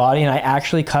fueling my body. And I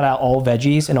actually cut out all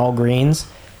veggies and all greens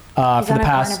for the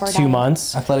past 2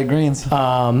 months. Athletic greens.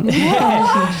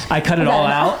 I cut it all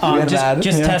out.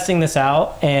 Just testing this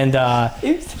out, and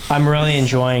I'm really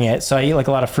enjoying it. So I eat like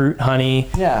a lot of fruit, honey,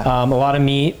 a lot of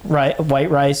meat, white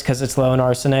rice because it's low in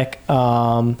arsenic.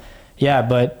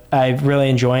 But I'm really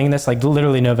enjoying this. Like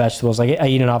literally no vegetables. Like I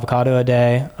eat an avocado a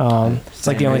day. It's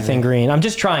like the only thing green. I'm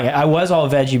just trying it. I was all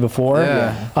veggie before.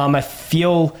 I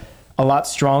feel a lot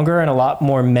stronger and a lot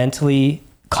more mentally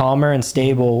calmer and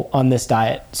stable on this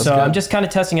diet. So I'm just kind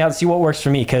of testing out to see what works for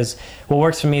me, because what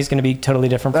works for me is going to be totally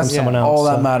different from someone else. All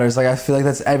that matters. Like, I feel like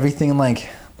that's everything. Like,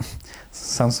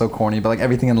 sounds so corny, but like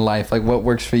everything in life, like what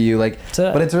works for you. Like,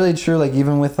 but it's really true. Like,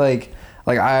 even with like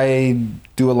I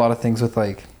do a lot of things with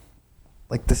like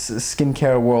this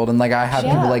skincare world, and like I have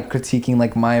people like critiquing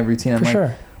like my routine. I'm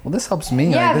like, well, this helps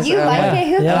me. Yeah, like, this, if you like it,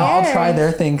 who cares? I'll try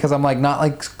their thing, because I'm like not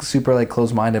like super like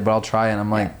closed-minded, but I'll try, and I'm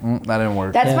like, that didn't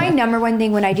work. That's my number one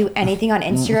thing when I do anything on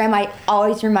Instagram. I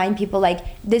always remind people, like,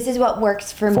 this is what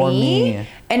works for me,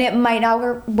 and it might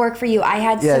not work for you. I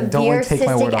had severe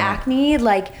cystic acne,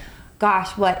 like,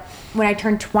 gosh, when I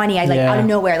turned 20, I out of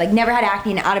nowhere, like never had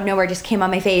acne, and out of nowhere just came on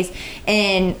my face.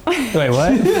 And wait,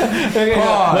 what? Wait,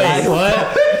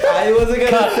 what? I wasn't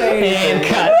gonna say and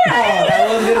cut.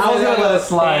 I was gonna let it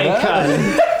slide.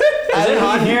 Is it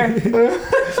hot here?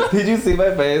 Did you see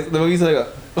my face? The movie said,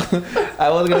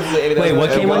 I wasn't gonna say anything. Wait, what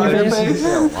came on your face?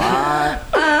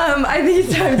 I think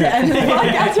it's time to end the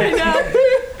podcast right now.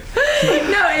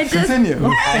 No, it just continue.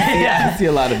 I see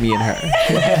a lot of me in her.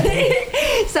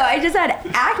 So I just had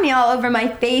acne all over my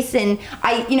face, and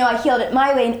I healed it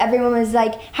my way, and everyone was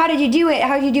like, how did you do it?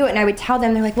 How did you do it? And I would tell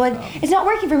them, they're like, well, it's not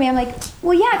working for me. I'm like,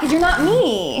 well, yeah, because you're not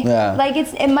me. Yeah. Like,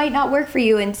 it might not work for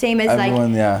you. And same as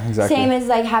same as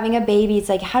like having a baby. It's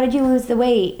like, how did you lose the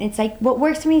weight? It's like, what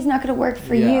works for me is not going to work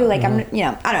for you. Like, I don't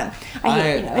know. I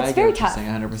hate, it's very tough.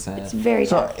 100%. It's very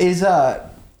tough. So is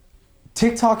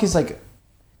TikTok is like,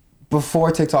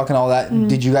 before TikTok and all that,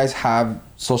 did you guys have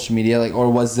social media, like, or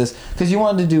was this because you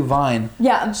wanted to do Vine?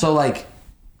 Yeah. So like,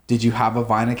 did you have a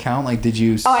Vine account? Like, did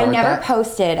you start I never that?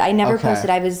 posted. I never posted.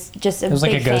 I was just a big fan. It was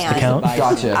like a ghost account.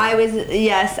 Gotcha.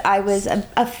 I was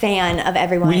a fan of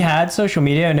everyone. We had social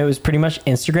media, and it was pretty much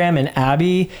Instagram. And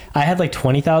Abbie, I had like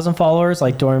 20,000 followers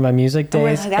like during my music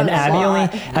days, and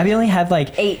Abbie only had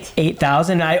like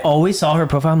 8,000. I always saw her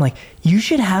profile. I'm like, you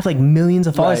should have like millions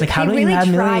of followers. Like, how do you have millions?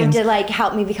 He really tried to like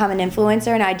help me become an influencer,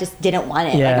 and I just didn't want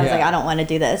it. Like, I was like, I don't want to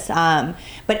do this.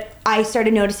 But I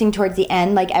started noticing towards the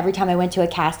end, like every time I went to a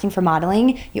casting for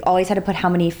modeling, you always had to put how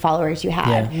many followers you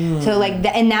had. So like,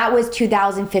 and that was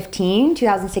 2015,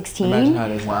 2016. Imagine how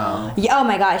it is. Wow. Yeah, oh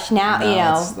my gosh! Now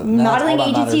modeling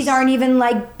agencies aren't even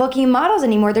like booking models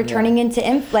anymore. They're turning into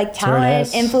talent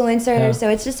influencers. Yeah. So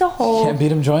it's just a whole. Can't beat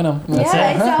them, join them. It's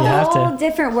a whole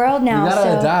different world now. You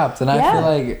gotta adapt, and I feel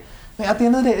like at the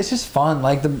end of the day, it's just fun.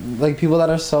 Like people that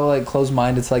are so like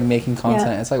closed-minded to like making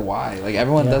content, it's like, why? Like,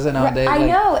 everyone does it nowadays. I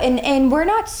know, and we're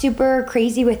not super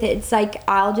crazy with it. It's like,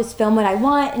 I'll just film what I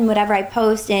want and whatever I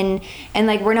post, and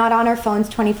like, we're not on our phones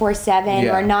 24/7.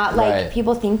 We're not like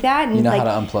people think that, and how like,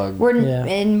 to unplug.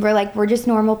 We're just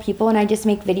normal people, and I just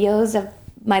make videos of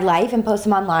my life and post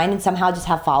them online, and somehow just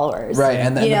have followers. Right,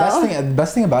 and the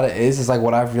best thing about it is like,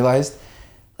 what I've realized,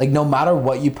 like, no matter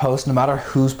what you post, no matter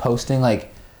who's posting, like,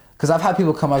 because I've had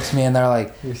people come up to me and they're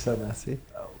like, "You're so messy."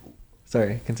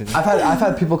 Sorry, continue. I've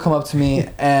had people come up to me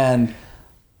and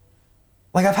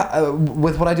like, I've had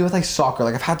with what I do with like soccer,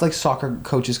 like I've had like soccer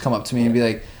coaches come up to me and be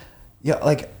like, "Yeah,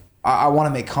 like I want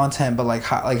to make content, but like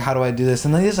how do I do this?"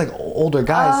 And then these like older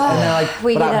guys, and they're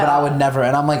like, but I would never.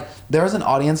 And I'm like, there's an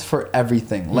audience for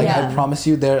everything. Like, I promise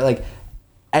you, they're like,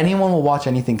 anyone will watch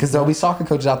anything, because there'll be soccer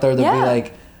coaches out there that'll be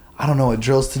like, I don't know what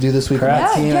drills to do this week with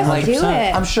my team. And like, do it.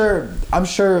 I'm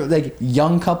sure like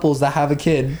young couples that have a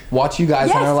kid watch you guys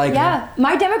and are like,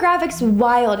 my demographic's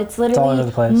wild. It's literally all over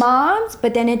the place. Moms,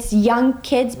 but then it's young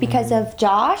kids because of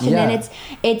Josh, and then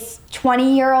it's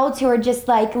 20-year-olds who are just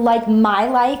like my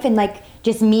life and like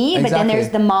just me. But then there's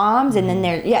the moms, and then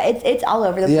it's all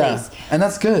over the place. And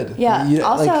that's good.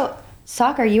 Also,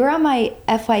 soccer, you were on my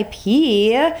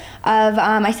FYP of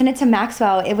I sent it to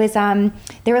Maxwell. It was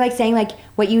they were like saying like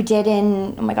what you did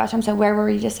in, oh my gosh, I'm so, where were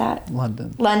you just at?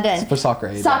 London For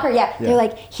soccer. They're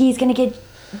like, he's gonna get,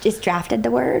 just drafted the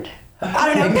word,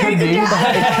 I don't know. I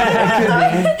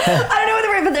don't know what the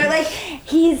word, but they're like,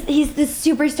 he's the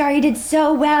superstar, he did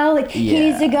so well, like he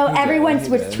needs to go, everyone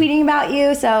was tweeting about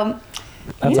you, so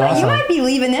That's you awesome. might be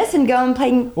leaving this and going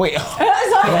playing. Wait. Sorry.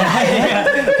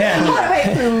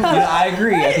 I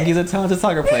agree. I think he's a talented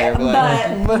soccer player, but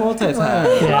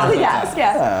multitask.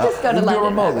 Just go to London.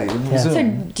 Remotely. So,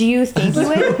 do you think you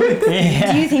would?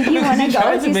 Do you think you want to go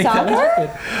and do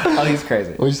soccer? Oh, he's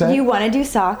crazy. What'd you say? Do you want to do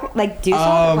soccer? Like, do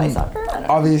soccer, play soccer? I don't know.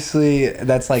 Obviously,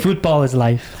 that's like, football is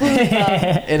life.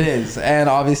 it is, and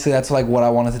obviously that's like what I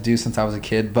wanted to do since I was a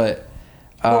kid. But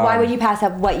well, why would you pass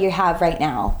up what you have right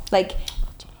now? Like.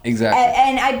 Exactly.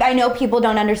 And I know people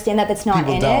don't understand that that's not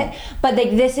people in don't. It, but like,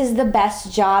 this is the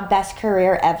best job, best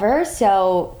career ever.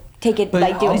 So take it, but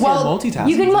like, do it. Well, multitasking.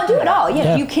 You can do it all.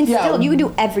 Yeah, you can still, you can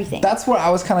do everything. That's where I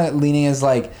was kind of leaning, is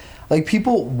like, like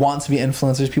people want to be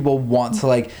influencers. People want to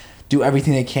like do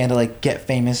everything they can to like get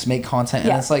famous, make content,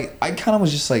 and it's like I kind of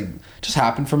was just like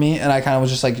happened for me, and I kind of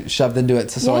was just like shoved into it.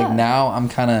 So like now I'm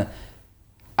kind of.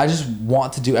 I just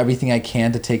want to do everything I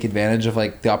can to take advantage of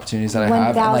like the opportunities that I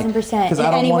have. 1,000%. Because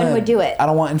anyone would do it. I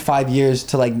don't want in 5 years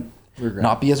to like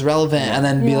not be as relevant and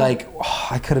then be like, oh,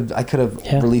 I could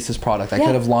have released this product. I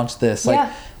could have launched this.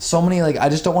 Like so many like I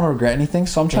just don't want to regret anything.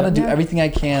 So I'm trying to do everything I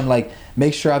can. Like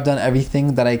make sure I've done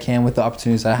everything that I can with the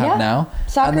opportunities I have now.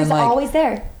 Soccer's like, always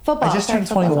there. Football. I just turned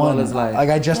 21. Like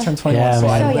I just turned 21. So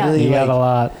I literally you have a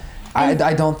lot.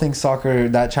 I don't think soccer,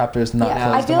 that chapter is not closed.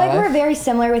 I feel like we're very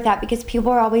similar with that because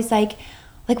people are always like,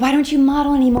 why don't you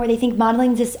model anymore? They think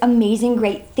modeling is this amazing,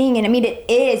 great thing. And I mean, it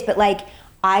is, but like,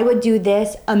 I would do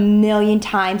this a million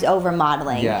times over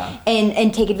modeling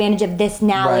and take advantage of this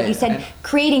now. Like you said,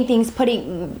 creating things,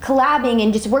 collabing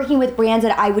and just working with brands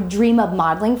that I would dream of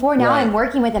modeling for. Now I'm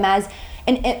working with them as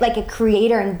like a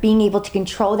creator and being able to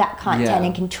control that content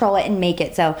and control it and make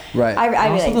it. So I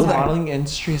also really the modeling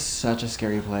industry is such a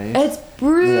scary place. It's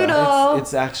brutal.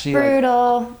 It's actually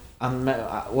brutal.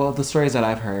 Like, well, the stories that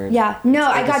I've heard. Yeah. No,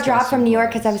 I got dropped from New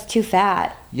York because I was too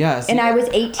fat. Yes. And I was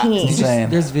 18.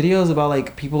 There's videos about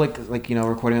like people like you know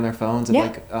recording on their phones of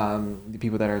like the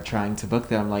people that are trying to book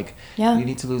them like you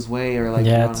need to lose weight or like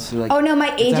you want to like. Oh no,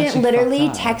 my agent literally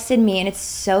texted me and it's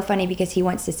so funny because he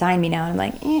wants to sign me now. And I'm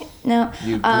like, no.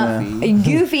 You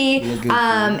goofy. Goofy.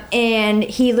 And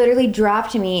he literally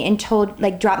dropped me and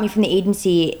dropped me from the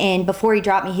agency. And before he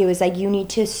dropped me, he was like, you need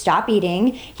to stop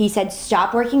eating. He said,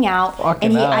 stop working out.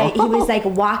 Fucking he was like,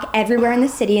 walk everywhere in the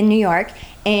city in New York.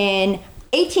 And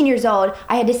 18 years old,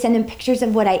 I had to send him pictures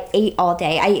of what I ate all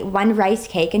day. I ate one rice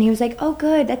cake, and he was like, oh,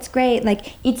 good, that's great.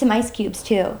 Like, eat some ice cubes,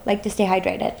 too, like, to stay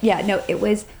hydrated. Yeah, no, it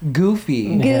was...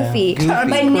 Goofy. But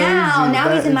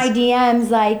now he's in my DMs,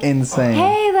 like... Insane.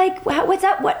 Hey, like, what's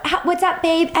up? What's up,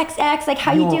 babe? XX, like,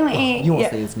 how you doing? You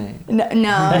won't say his name. No. Let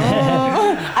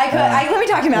me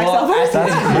talk to Maxwell first.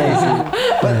 That's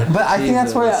crazy. But I think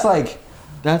that's where it's like...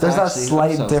 There's that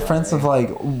slight difference of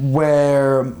like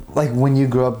where like when you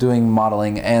grew up doing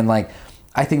modeling and like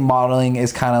I think modeling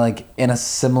is kind of like in a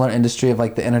similar industry of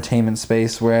like the entertainment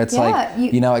space where it's like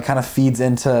you know it kind of feeds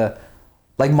into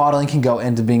like modeling can go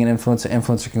into being an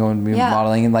influencer can go into being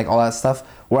modeling and like all that stuff,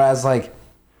 whereas like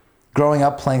growing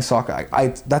up playing soccer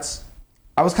I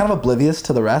was kind of oblivious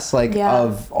to the rest like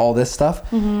of all this stuff.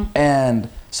 And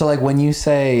so like when you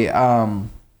say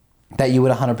that you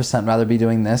would 100% rather be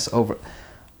doing this over,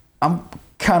 I'm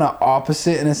kind of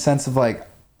opposite in a sense of like,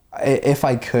 if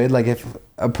I could, like if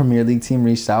a Premier League team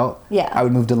reached out, I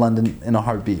would move to London in a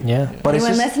heartbeat. Yeah. But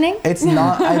anyone listening? It's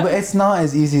not. It's not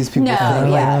as easy as people think.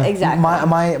 Yeah,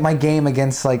 exactly. My game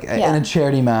against like in a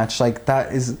charity match, like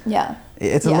that is. Yeah.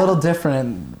 It's a little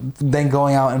different than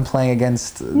going out and playing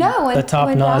against the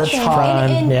top notch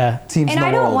teams. And I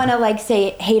don't want to like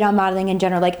say hate on modeling in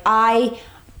general. Like I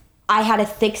had a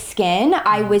thick skin.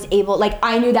 I was able, like,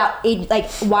 I knew that,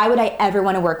 why would I ever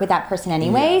want to work with that person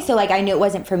anyway? So, like, I knew it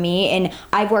wasn't for me. And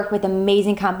I've worked with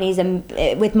amazing companies and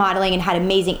with modeling and had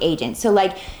amazing agents. So,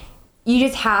 like, you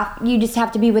just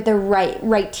have to be with the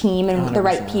right team and with the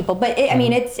right people. But I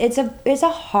mean, it's a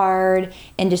hard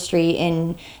industry,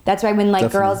 and that's why when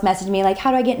like girls message me like, how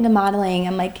do I get into modeling?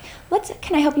 I'm like,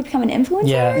 can I help you become an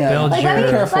influencer?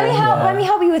 Let me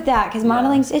help you with that, because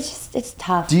modeling it's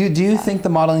tough. Do you think the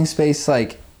modeling space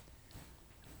like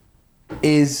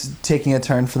is taking a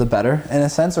turn for the better in a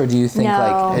sense, or do you think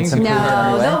like it's improving?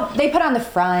 No, they put on the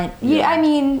front. I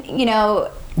mean, you know.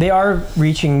 They are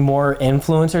reaching more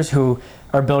influencers who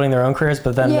are building their own careers,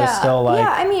 but then they're still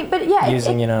like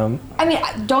using, I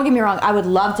mean, don't get me wrong. I would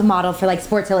love to model for like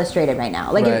Sports Illustrated right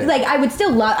now. Like, I would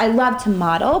still I love to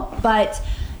model, but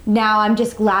now I'm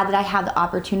just glad that I have the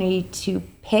opportunity to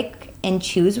pick and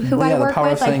choose who I work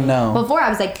with. Like before, I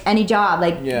was like any job,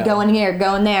 like going here,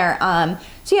 going there.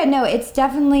 It's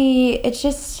definitely. It's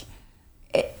just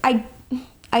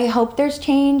I hope there's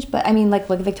change, but I mean, like,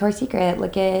 look at Victoria's Secret.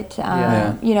 Look at,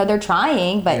 they're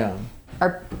trying, but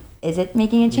is it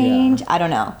making a change? I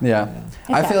don't know. Yeah.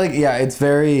 I feel like, it's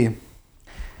very,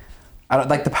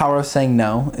 like, the power of saying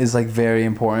no is, like, very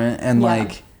important. And,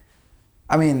 like,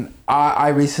 I mean, I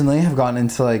recently have gotten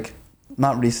into, like,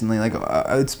 not recently, like,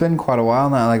 it's been quite a while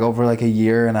now, like, over, like, a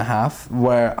year and a half,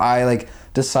 where I, like,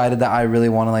 decided that I really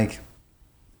want to, like,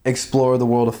 explore the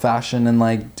world of fashion and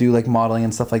like do like modeling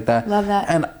and stuff like that. Love that.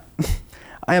 And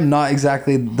I am not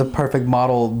exactly the perfect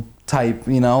model type,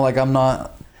 like I'm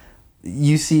not.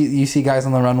 You see guys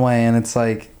on the runway and it's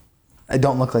like I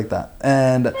don't look like that.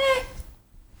 And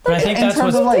but I think that's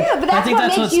what's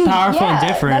powerful and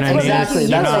different. Exactly.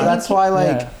 That's why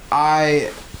like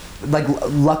like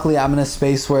luckily I'm in a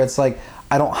space where it's like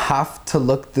I don't have to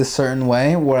look this certain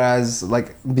way, whereas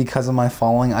like because of my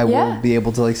following I will be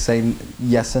able to like say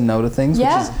yes and no to things, which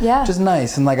is just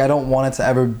nice. And like I don't want it to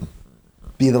ever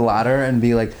be the latter and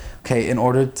be like, okay, in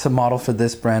order to model for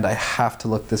this brand I have to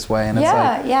look this way. And it's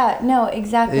like no,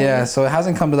 exactly. Yeah, so it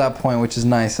hasn't come to that point, which is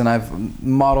nice. And I've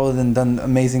modeled and done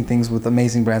amazing things with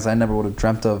amazing brands I never would have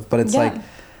dreamt of. But it's like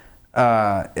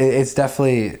it's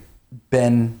definitely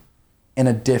been in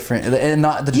a different, and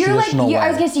not the traditional way. I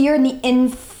was gonna say you're in the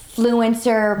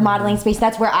influencer modeling space.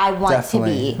 That's where I want to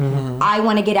be. I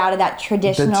want to get out of that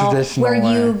traditional where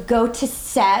you go to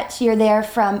set. You're there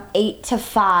from 8 to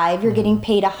 5. You're getting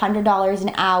paid $100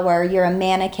 an hour. You're a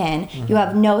mannequin. You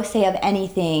have no say of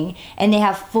anything, and they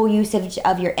have full usage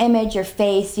of your image, your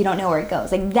face. You don't know where it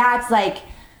goes. Like that's like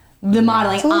the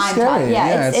modeling I'm talking.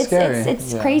 Yeah, it's scary.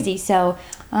 It's crazy. So.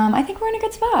 I think we're in a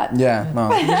good spot. Yeah, no,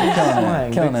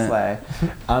 killing it.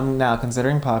 Now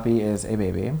considering Poppy is a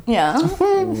baby. Yeah.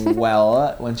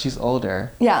 Well, when she's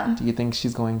older. Yeah. Do you think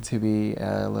she's going to be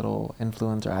a little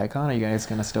influencer icon? Are you guys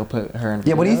gonna still put her in?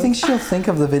 Yeah. What do you think she'll think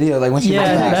of the video? Like when she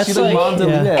that's like,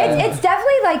 It's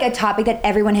definitely like a topic that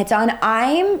everyone hits on.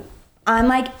 I'm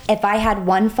like, if I had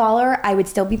one follower, I would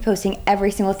still be posting every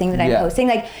single thing that I'm posting.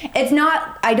 Like, it's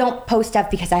not, I don't post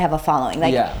stuff because I have a following.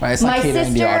 Like, my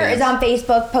sister is on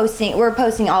Facebook posting, we're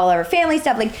posting all our family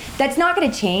stuff. Like, that's not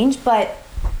going to change. But,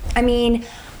 I mean,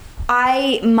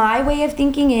 my way of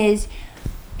thinking is,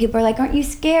 people are like, aren't you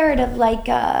scared of like,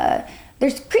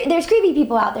 there's creepy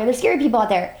people out there, there's scary people out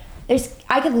there.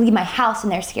 I could leave my house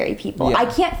and there's scary people. I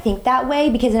can't think that way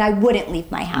because then I wouldn't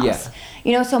leave my house.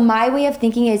 You know, so my way of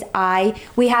thinking is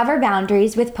we have our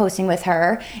boundaries with posting with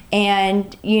her,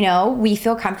 and, you know, we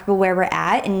feel comfortable where we're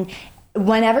at. And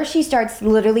whenever she starts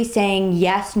literally saying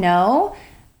yes, no,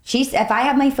 if I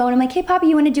have my phone, I'm like, hey, Poppy,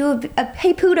 you want to do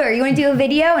hey, Pooter, you want to do a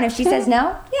video? And if she says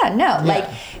no, no. Like,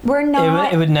 we're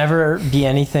not. It would never be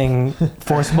anything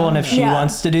forcible. And if she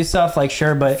wants to do stuff, like,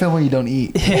 sure, but. Film where you don't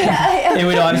eat. It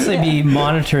would obviously be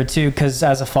monitored too, because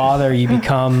as a father, you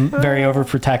become very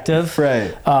overprotective.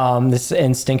 Right. This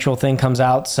instinctual thing comes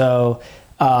out. So,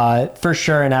 for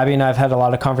sure. And Abbie and I have had a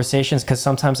lot of conversations because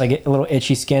sometimes I get a little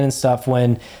itchy skin and stuff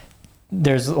when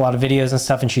there's a lot of videos and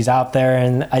stuff and she's out there,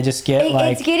 and I just get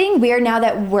it's getting weird now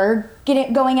that we're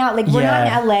going out. Like, we're not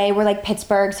in LA, we're like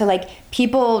Pittsburgh, so like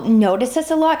people notice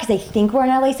us a lot because they think we're in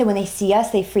LA, so when they see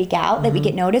us they freak out that we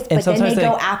get noticed. And but then they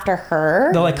go after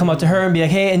her. They'll like come up to her and be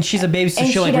like, hey, and she's a baby, so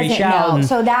she'll like reach out. And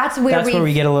so that's where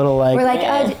we get a little like, we're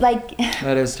like like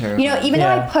that is terrible. You know, even though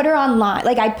I put her online,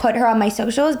 like I put her on my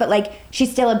socials, but like she's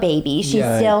still a baby. She's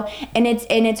still, and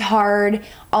it's hard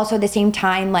also at the same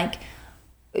time, like,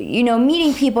 you know,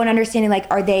 meeting people and understanding, like,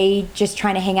 are they just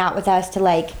trying to hang out with us to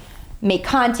like make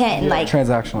content and like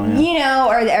transactional, you know,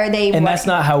 or are they? And that's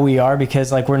not how we are,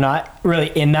 because like we're not really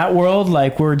in that world.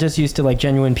 Like, we're just used to like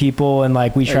genuine people, and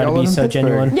like we try to be so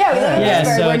genuine. Yeah, we live in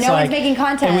Pittsburgh, where no one's making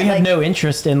content, and we have no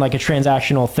interest in like a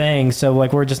transactional thing. So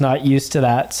like we're just not used to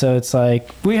that. So it's like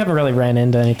we haven't really ran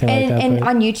into anything like that. And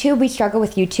on YouTube, we struggle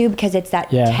with YouTube because it's that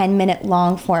 10-minute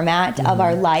long format of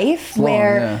our life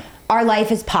where. Our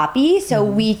life is Poppy, so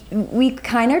we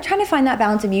kind of are trying to find that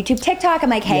balance of YouTube. TikTok, I'm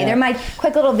like, hey, they're my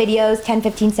quick little videos, 10,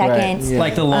 15 seconds.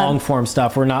 Like the long form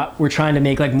stuff. We're trying to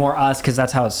make like more us, because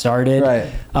that's how it started.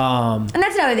 And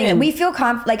that's another thing. We feel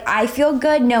like I feel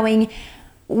good knowing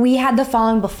we had the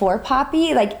following before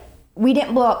Poppy. Like, we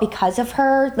didn't blow up because of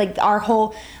her. Like, our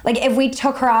whole, like, if we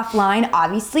took her offline,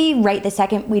 obviously right the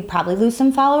second we'd probably lose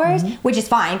some followers, which is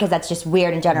fine because that's just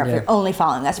weird in general if you're only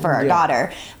following us for our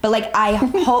daughter. But like, I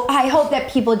hope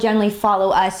that people generally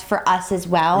follow us for us as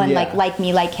well, and like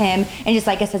me, like him, and just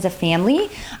like us as a family.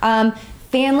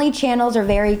 Family channels are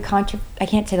very I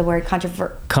can't say the word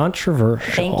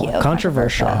controversial. Thank you.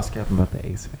 Controversial. Ask him about the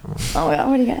Ace family. Oh yeah,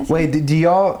 what are you guys? Wait, do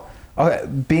y'all? Okay,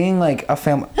 being like a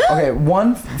family. Okay,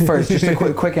 one first, just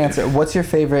a quick answer. What's your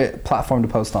favorite platform to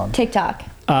post on? TikTok.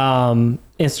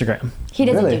 Instagram. He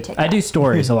doesn't do TikTok. I do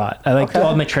stories a lot. I like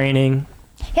all my training.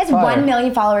 He has 1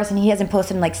 million followers and he hasn't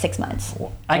posted in like 6 months.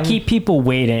 I keep people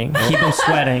waiting, keep them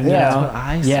sweating. You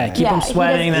know? Keep them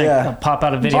sweating. Then I'll pop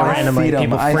out a video randomly.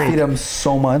 I feed them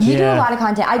so much. You do a lot of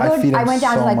content. I went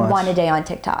down to like one a day on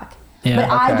TikTok.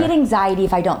 But I get anxiety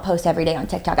if I don't post every day on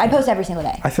TikTok. I post every single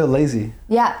day. I feel lazy.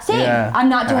 Yeah, same. Yeah. I'm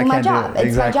not doing my job.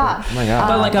 It's my job. Oh my God.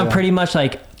 But like I'm pretty much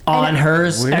like on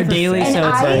hers daily, so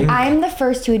it's like I'm the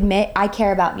first to admit I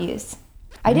care about views.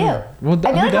 I do. Well,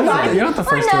 I feel like you're not the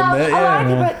first to admit. A lot of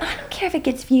people are like, I don't care if it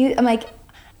gets views. I'm like,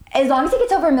 as long as it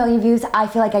gets over 1 million views, I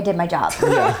feel like I did my job. That's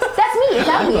me. Is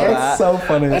that weird? That's so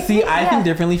funny. See, I think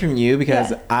differently from you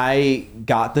because I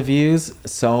got the views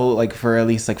so like for at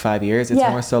least like 5 years. It's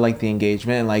more so like the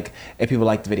engagement and like if people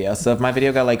like the video. So if my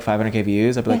video got like 500k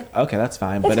views, I'd be like, okay, that's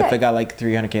fine. But if it got like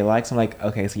 300k likes, I'm like,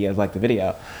 okay, so you guys like the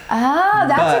video. Oh,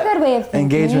 that's a good way of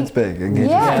thinking. Engagement's big.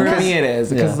 For me it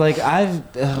is because like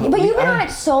I've but you've been on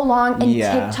it so long and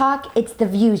TikTok, it's the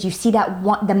views. You see that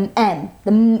one, the M,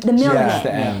 the million,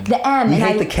 the M. You and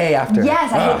hate the K after.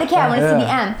 Yes, I hate the K. I want to see the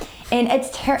M. And it's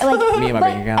terrible. Like, me and my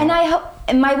bank account. And I hope.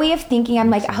 And my way of thinking, I'm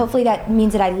like, hopefully that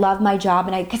means that I love my job,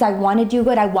 and because I want to do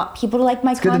good, I want people to like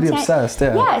my content. It's good to be obsessed,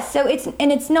 yeah. Yeah, so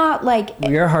it's not like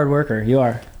you're a hard worker. You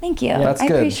are. Thank you. Yeah, that's I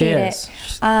good. appreciate it.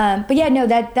 But yeah, no,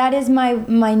 that is my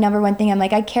number one thing. I'm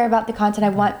like, I care about the content.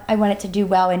 I want it to do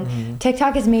well, and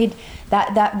TikTok has made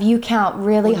that view count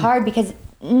really hard because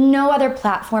no other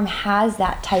platform has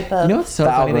that type of. You know what's so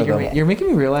funny that you're making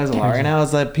me realize a lot right now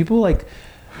is that people like.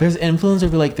 There's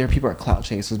influencers who like there are people are clout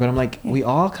chasers, but I'm like we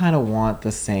all kind of want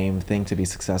the same thing to be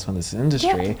successful in this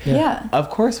industry. Yeah.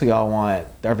 Of course, we all want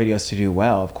our videos to do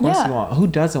well. Of course, we want. Who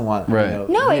doesn't want? Right.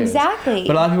 No, views? Exactly.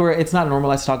 But a lot of people, it's not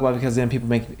normalized to talk about because then people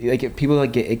people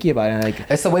like get icky about it. And, like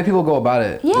it's the way people go about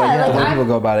it. Yeah, like the way people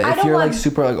go about it. If you're like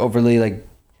super like overly like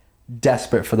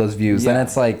desperate for those views, then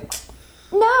it's like.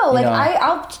 No, like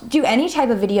I'll do any type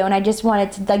of video, and I just want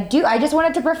it to I just want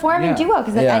it to perform and do well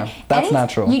because that's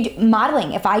natural.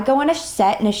 Modeling. If I go on a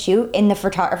set and a shoot,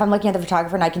 if I'm looking at the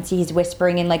photographer and I can see he's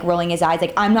whispering and like rolling his eyes,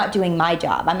 like I'm not doing my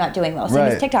job. I'm not doing well. Same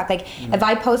as TikTok. Like if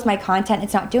I post my content,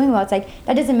 it's not doing well. It's like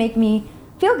that doesn't make me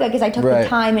feel good because I took the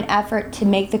time and effort to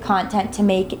make the content to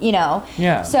make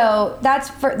Yeah. So that's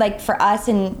for us,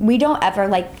 and we don't ever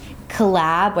like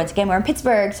collab. Once again, we're in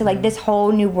Pittsburgh, so like this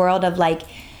whole new world of like.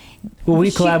 Well, we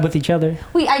collab with each other.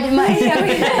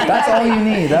 That's all you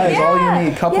need. That is all you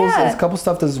need. Couple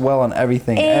stuff does well on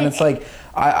everything, and it's like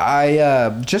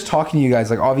I just talking to you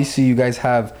guys. Like obviously, you guys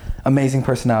have amazing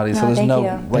personalities, so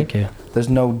there's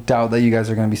no doubt that you guys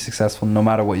are going to be successful no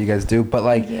matter what you guys do. But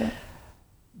like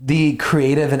the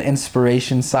creative and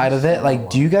inspiration side of it, like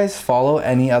do you guys follow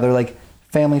any other like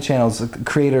family channels,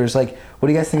 creators? Like what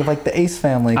do you guys think of like the Ace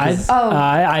family?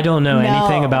 I don't know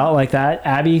anything about like that.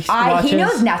 Abbie watches. He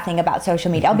knows nothing about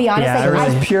social media. I'll be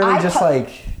honest. It's purely just like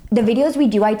the videos we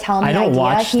do. I tell him the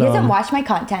idea. He doesn't watch my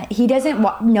content. He doesn't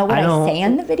know what I say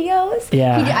in the videos.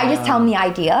 Yeah. I just tell him the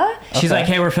idea. She's like,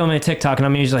 hey, we're filming a TikTok, and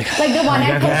I'm usually like the one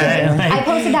I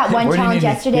posted that one challenge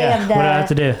yesterday of the what do I have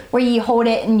to do? Where you hold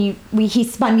it and he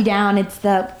spun me down. It's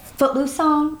the Footloose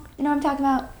song. You know what I'm talking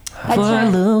about?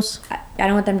 Footloose. I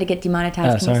don't want them to get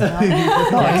demonetized. Sorry. But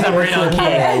I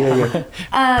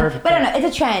don't know.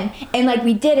 It's a trend, and like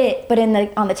we did it, but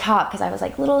on the top because I was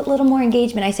like little more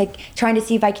engagement. I said trying to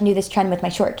see if I can do this trend with my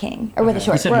short king or with a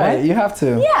short. You said what? You have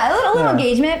to. Yeah, a little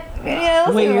engagement.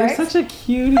 Yeah, wait, you're such a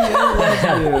cutie. I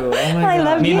love you. Oh my God.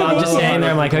 love you. Meanwhile, I'm just standing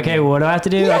there. I'm like, okay, what do I have to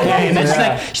do? Okay, and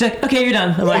then she's like, okay, you're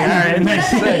done. I'm like, all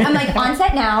right. I'm like on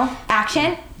set now.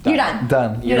 Action. You're done.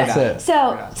 That's it.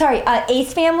 So, sorry,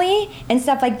 Ace family and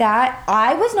stuff like that.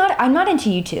 I'm not into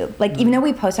YouTube. Like, even though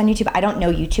we post on YouTube, I don't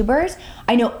know YouTubers.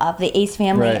 I know of the Ace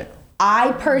family. Right.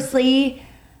 I personally,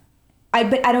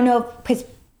 but I don't know, because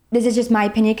this is just my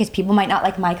opinion, because people might not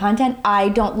like my content. I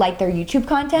don't like their YouTube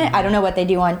content. I don't know what they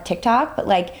do on TikTok, but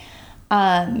like,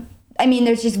 I mean,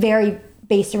 there's just very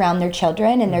based around their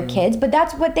children and their kids, but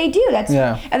that's what they do.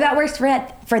 That works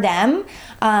for them.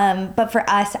 But for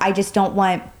us, I just don't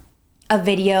want a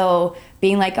video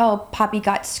being like, oh, Poppy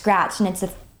got scratched, and it's a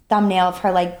thumbnail of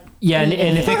her like. Yeah, and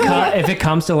if it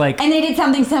comes to like. And they did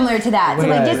something similar to that. So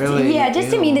like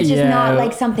just to me, that's just not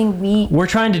like something we're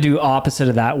trying to do opposite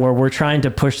of that, where we're trying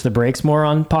to push the brakes more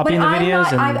on Poppy in the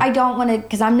videos. I don't want to,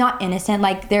 because I'm not innocent.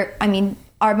 Like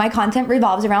my content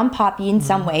revolves around Poppy in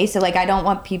some way, so like I don't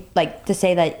want people like to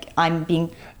say that I'm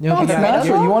being. No, that's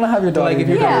natural. You want to have your daughter. Like if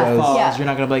your daughter falls, you're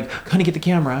not gonna be like, honey, get the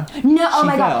camera. No, oh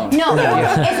my God, no,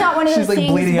 it's not one of those things. She's like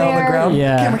bleeding out on the ground.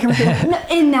 Yeah, camera. No,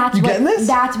 and that's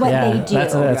what they do.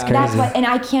 That's crazy. That's what, and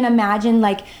I can't imagine.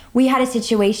 Like we had a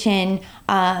situation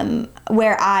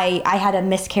where I had a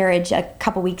miscarriage a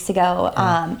couple weeks ago,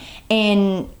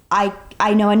 and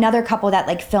I know another couple that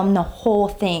like filmed the whole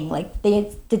thing. Like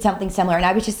they did something similar, and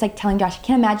I was just like telling Josh, I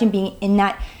can't imagine being in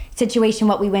that situation,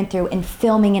 what we went through, and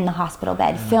filming in the hospital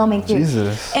bed, filming through.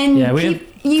 Jesus. And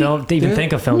we don't even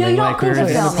think of filming. No, you don't think of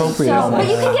filming. So, but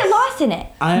you can get lost in it.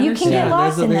 I understand. You can get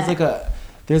lost in it.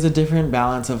 There's a different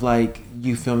balance of like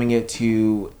you filming it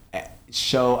to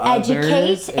show others.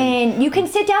 Educate, and you can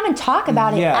sit down and talk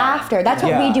about it after. That's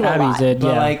what we do a lot. Did,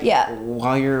 but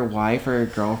while your wife or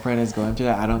girlfriend is going through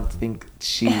that, I don't think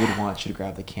she would want you to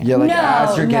grab the camera. Yeah, like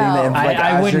as you're getting the info,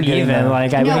 I wouldn't even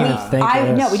like. I wouldn't even think.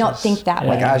 No, we don't think that way.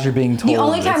 Like as you're being told. The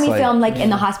only time we filmed like in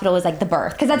the hospital was like the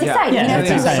birth, because that's exciting. Yeah, you know,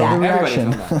 that's exciting. The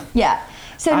reaction. Yeah.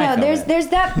 So no, there's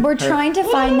that. We're trying to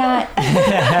find that.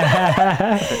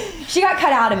 She got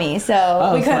cut out of me,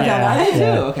 so we couldn't film that.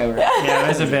 Yeah. Okay. Yeah, it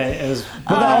was a bit. It was.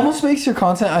 But that almost makes your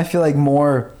content, I feel like,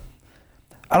 more.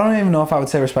 I don't even know if I would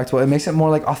say respectable. It makes it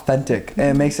more like authentic, and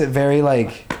it makes it very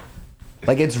like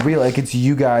it's real, like it's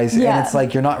you guys, and it's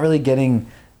like you're not really getting,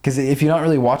 because if you're not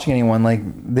really watching anyone, like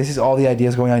this is all the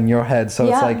ideas going on in your head, so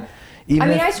it's like.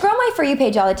 I scroll my For You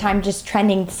page all the time, just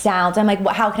trending sounds. I'm like,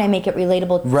 how can I make it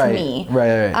relatable to me?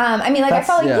 Right. I mean, like I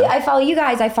follow you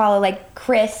guys. I follow like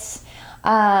Chris.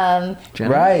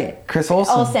 Chris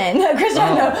Olsen.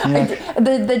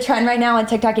 The trend right now on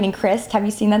TikTok getting Chris. Have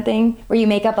you seen that thing where you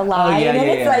make up a lie and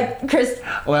it's like Chris?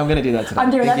 Well, I'm gonna do that today.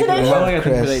 I'm doing that today.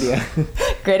 Good idea.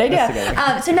 Great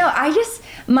idea. So no,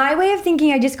 my way of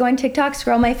thinking, I just go on TikTok,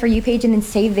 scroll my For You page, and then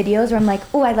save videos where I'm like,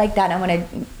 oh, I like that. I want to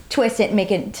twist it and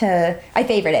make it to, I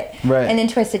favorite it. Right. And then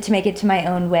twist it to make it to my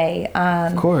own way.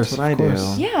 Of course. That's what I do.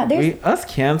 Yeah. Us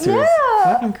cancers.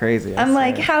 Fucking crazy. I'm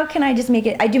like, how can I just make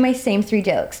it? I do my same 3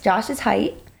 jokes. Josh's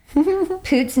height,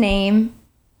 Poot's name.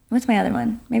 What's my other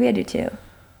one? Maybe I do 2.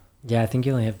 Yeah, I think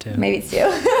you only have 2. Maybe it's 2.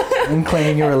 I'm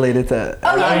claiming you're related to.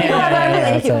 Oh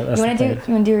yeah, you want to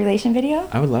do a relation video?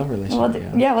 I would love a relation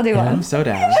video. We'll do one. I'm so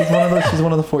down. She's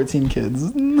one of the 14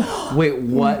 kids. Wait,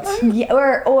 what? Yeah,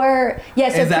 or yeah.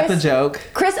 So is that the joke?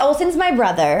 Chris Olsen's my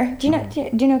brother. Do you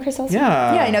know Chris Olsen?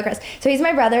 Yeah. I know Chris. So he's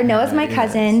my brother. Noah's my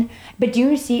cousin. But do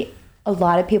you see a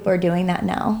lot of people are doing that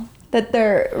now? That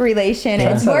their relation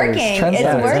is working. It's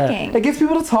working. It gets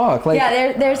people to talk. Like,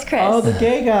 yeah, there's Chris. Oh, the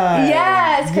gay guy.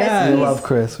 Yes, Chris. We love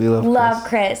Chris. We love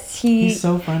Chris. He's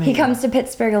so funny. He comes to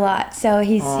Pittsburgh a lot, so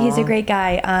he's a great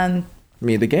guy.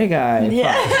 Me, the gay guy.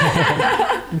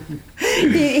 Yeah.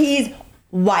 He's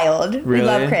wild. Really? We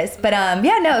love Chris. But so awesome.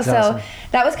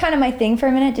 That was kind of my thing for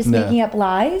a minute, just making up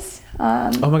lies.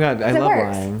 Oh my God, I love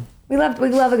lying. We love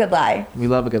a good lie. We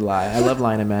love a good lie. I love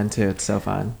lying to men too. It's so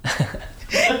fun.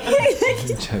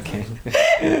 I'm joking.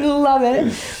 Love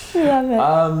it.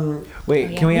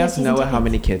 Wait, can we ask Noah how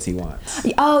many kids he wants?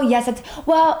 Oh yes, I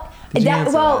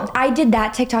did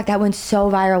that TikTok that went so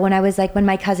viral when I was like, when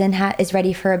my cousin is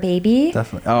ready for a baby.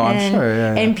 Definitely. Oh, I'm sure.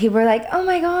 Yeah. And people were like, oh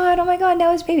my god,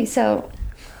 Noah's baby. So.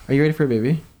 Are you ready for a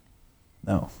baby?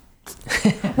 No.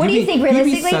 What do you think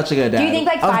realistically? You'd be such a good dad. Do you think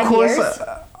like 5 years?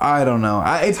 I don't know.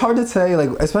 It's hard to say, like,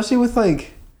 especially with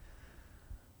like.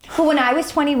 Well, when I was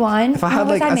 21, if I had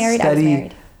like I was married.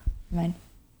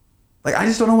 Like, I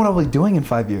just don't know what I'll be doing in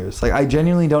 5 years. Like, I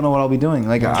genuinely don't know what I'll be doing.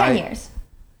 Like, 10 years.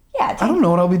 Yeah. I don't know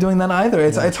what I'll be doing then either.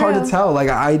 It's hard to tell. Like,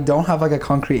 I don't have like a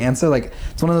concrete answer. Like,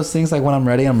 it's one of those things. Like, when I'm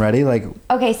ready, I'm ready. Like.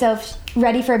 Okay, so if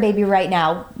ready for a baby right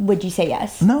now, would you say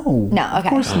yes? No. No. Okay. Of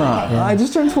course not. Okay. Yeah. I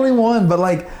just turned 21, but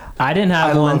like. I didn't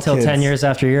have one until 10 years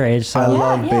after your age. So I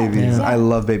love babies. Yeah. I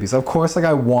love babies. Of course, like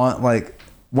I want like.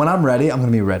 When I'm ready, I'm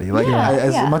gonna be ready. Like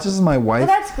as much as my wife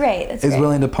that's great. is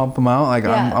willing to pump them out, like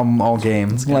I'm all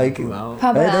game. Like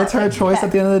it's her choice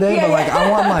at the end of the day. But like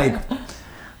I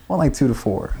want like 2 to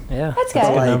 4. Yeah, that's good. That's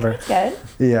a good number. That's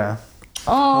good. Yeah.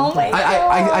 Oh my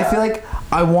god. I feel like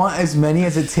I want as many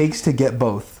as it takes to get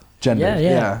both genders.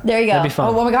 Yeah. There you go. That'd be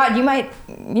fun. Oh my god, you might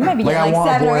be getting like I want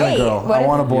 7 a boy or 8. and a girl. I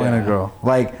want a boy and a girl.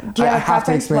 Like I have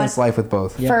to experience life with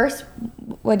both. First,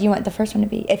 what do you want the first one to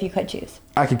be if you could choose?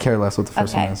 I could care less what the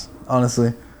first one is.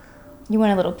 Honestly. You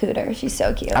want a little pooter. She's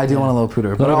so cute. I do want a little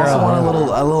pooter, but I also want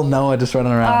a little Noah just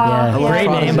running around. Great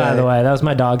name, by the way. That was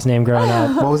my dog's name growing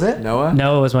up. What was it? Noah?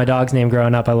 Noah was my dog's name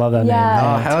growing up. I love that name.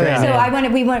 Oh, hell yeah. So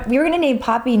we were gonna name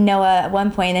Poppy Noah at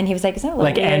one point, and then he was like, "Is that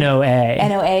like N-O-A?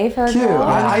 N-O-A for a cute. girl?"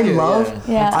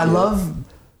 I love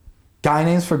guy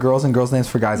names for girls and girls names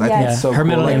for guys. I think it's so cool. Her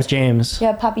middle name's James.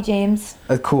 Yeah, Poppy James.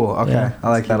 Cool. Okay, Yeah. I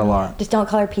like that a lot. Just don't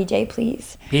call her PJ,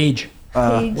 please. Paige.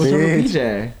 Paige. What's up with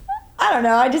PJ? I don't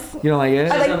know. I just. You don't like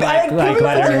it? I like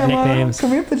letter nicknames. Come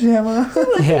here, pajama.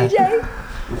 Yeah. PJ.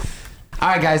 All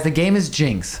right, guys, the game is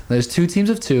Jinx. There's 2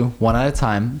 teams of 2, one at a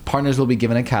time. Partners will be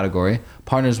given a category.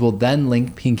 Partners will then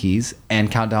link pinkies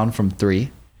and count down from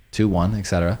 3, 2, 1,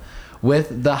 etc.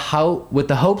 With the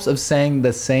hopes of saying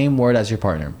the same word as your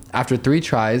partner. After 3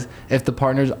 tries, if the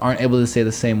partners aren't able to say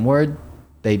the same word,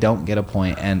 they don't get a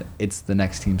point, and it's the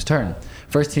next team's turn.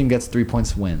 First team gets 3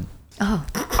 points to win. Oh.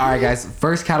 All right, guys.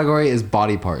 First category is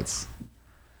body parts.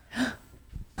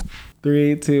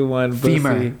 3, 2, 1.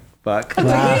 Femur. Pussy. Fuck. What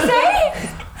did you say?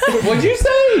 What'd you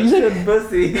say? You said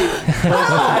bussy.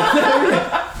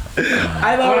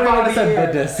 I thought I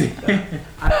said bussy.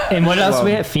 And what else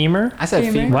we had? Femur? I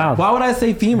said femur. Wow. Why would I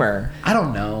say femur? I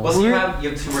don't know. Well, so you have 2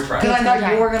 more tries. Because I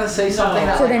thought you were gonna say something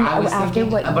that So like, then I was after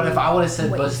thinking. what But if I would have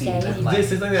said what you bussy, say, then you like.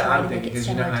 This is something that try I'm to make thinking it because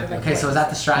you don't similar have to, to. Okay, so is that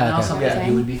the strat now? Okay. Something that Yeah.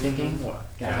 you would be thinking?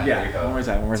 Yeah, Yeah. there you go. One more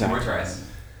time. 2 more tries.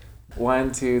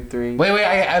 1, 2, 3. Wait,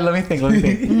 I let me think.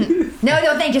 No,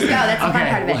 don't think. Just go. That's the fun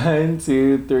part of it. 1,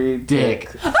 2, 3. Dick.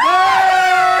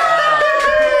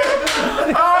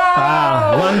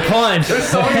 Wow. 1 point. There's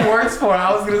so many words for it.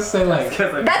 I was gonna say like.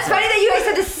 That's funny that you guys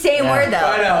said the same word though.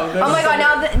 I know. Oh my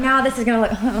god! Now this is gonna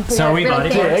look. So are we body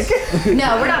parts?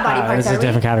 No, we're not body parts. This is a are we?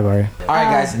 different category. All right,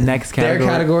 guys. Next Their category.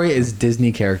 category is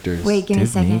Disney characters. Wait, give me a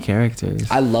second. characters.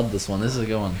 I love this one. This is a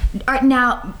good one. All right,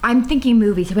 now I'm thinking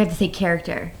movie, so we have to say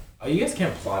character. Oh, you guys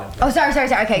can't plot it. Oh, sorry. Okay,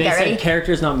 They get said ready.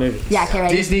 characters, not movies. Yeah, get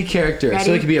ready. Disney characters. Ready?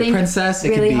 So it could be a Think princess. It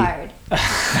really could be. hard.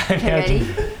 Okay, ready?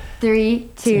 3,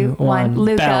 2, 1.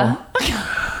 Luca.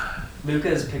 Luca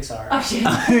is Pixar. Oh shit.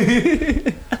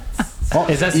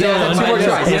 Is that still Yeah, on? two more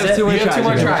tries. Is it? You have 2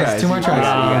 more tries. 2 more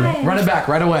tries. Run it back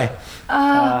right away.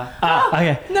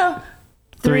 Okay. No.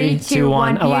 3, 2,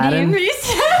 1. Beauty Aladdin. and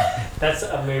Beast. That's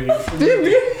a movie.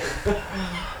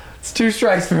 It's 2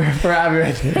 strikes for Abbie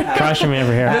right there. Crushing me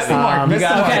over here. Missed the mark. Missed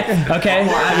the mark. Okay.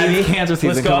 Abbie, cancer season.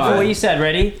 Let's go come for on. what you said.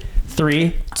 Ready?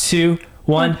 3, 2,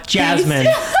 1. Jasmine.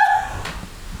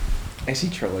 Is she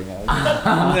trolling us?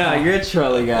 No, you're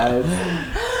trolling us.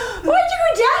 Why'd you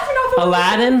go Jasmine off of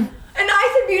Aladdin. And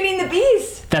I said Beauty and the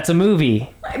Beast. That's a movie.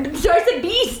 So I said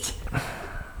Beast.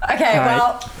 Okay, All right.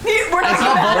 well, we're not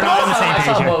We're not on the same I page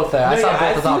saw here. both there. I saw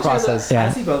both the thought see process. Yeah. I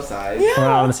see both sides. We're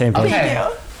not on the same page. Okay.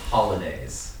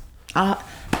 Holidays.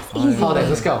 Easy. Holidays.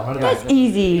 Let's go. Run it back. That's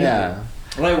easy. Yeah.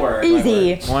 Light work.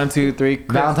 Easy. 1, 2, 3.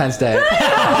 Valentine's Day. Love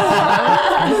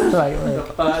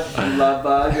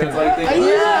bug. It's like the I thought you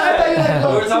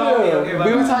We're liked talking- love okay, too. bye.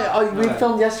 We were talking. We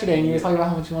filmed yesterday, and you were talking about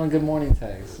how much you want a good morning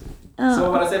text.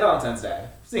 So when I say Valentine's Day,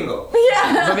 single.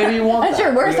 Yeah. But maybe you want That's that.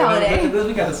 your worst holiday.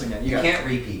 We got this again. You got can't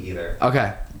repeat either.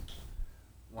 Okay.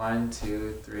 1,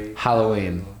 2, 3.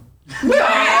 Halloween.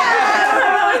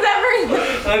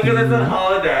 Because it's a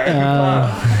holiday.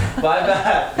 My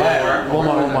bad. One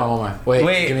more.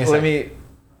 Wait, give me a let second. me.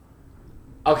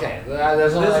 Okay,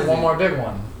 there's only This like is one it. more big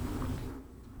one.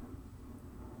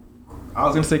 I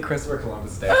was gonna say Christopher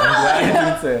Columbus Day. I'm glad I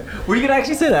didn't say it. Were you gonna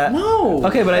actually say that? No.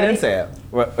 Okay, but I didn't say it.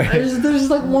 What? There's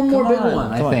like one more big on,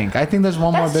 one. come on. I think there's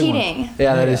one That's more big cheating. one.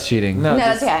 Yeah, that is cheating. No, No,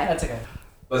 just that's okay. That's okay.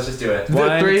 Let's just do it.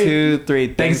 1, 2,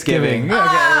 3. Thanksgiving.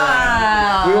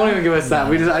 Oh. We won't even give us that.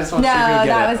 I just want No, to see if we get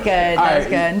that it. was good. That was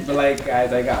good. But like,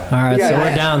 guys, I got it. All right, Yeah, so yeah.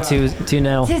 we're down to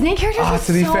 2-0. Disney characters are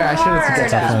to be so fair, I should've said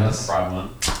hard. that. That's the problem one.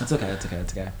 It's okay. It's okay.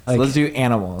 It's okay. Like- So let's do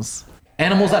animals.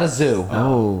 Animals at a zoo.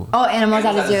 Oh. Oh, animals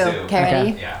at a zoo. Zoo. Okay,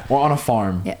 ready? Yeah. Or on a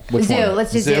farm. Yeah. Which Zoo. one?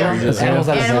 Let's do zoo. Animals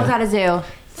at a zoo. Animals at a zoo.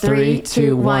 3,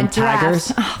 2, 1.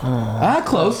 Tigers. Ah,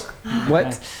 close.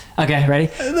 What? Okay, ready?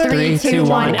 3, 2,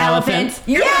 1. Elephant.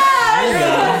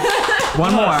 Yes!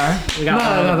 One more.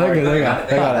 No, they're good. They got it.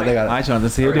 They got it. I just wanted to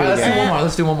see you do it Let's do again. one more.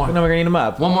 Let's do one more. No, we're gonna eat them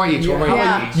up. One more each. One more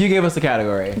Yeah. each. You gave us the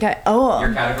category. Okay. Oh.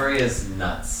 Your category is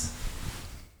nuts.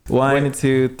 1,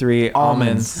 2, 3.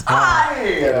 Almonds. Because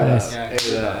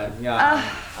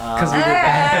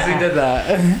we did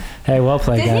that. Hey, well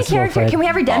played, Disney guys. Well character. played. Can we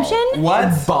have redemption?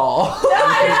 What? Ball.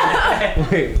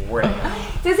 Wait, where?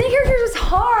 Disney characters was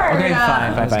hard. Okay,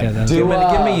 fine. good, that was Give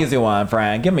good. me easy one,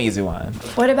 Frank. Give me easy one.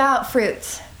 What about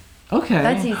fruits? Okay.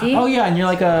 That's easy. Oh yeah, and you're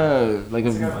like a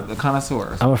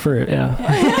connoisseur. I'm a fruit, yeah.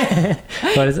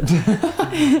 What is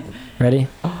it? Ready?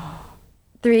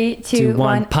 3, 2,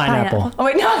 1. Pineapple. Oh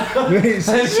wait, no.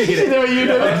 She did what you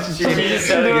did. She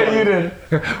did what you did.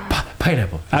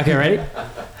 Pineapple. Okay, ready?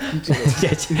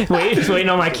 Wait, just waiting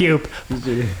on my cube. Run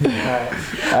it back.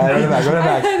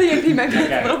 I think I peed my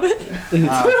pants a little bit. You're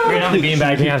gonna have the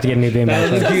beanbag. You have to get a new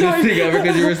beanbag. Cutest thing ever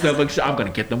because you were so like, I'm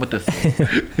gonna get them with this.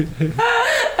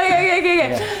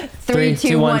 Okay. 3,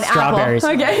 2, 1. Strawberries.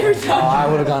 Apple. Okay, we're Oh, done. I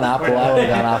would have gone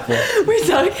apple. We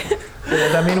suck.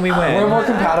 Does that mean we win? We're more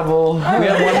compatible. We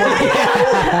have one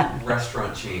more.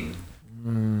 Restaurant chain.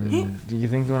 Do you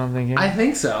think what I'm thinking? I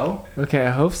think so. Okay,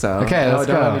 I hope so. Okay, let's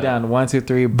don't go. let me down. 1, 2,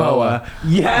 3. Boa.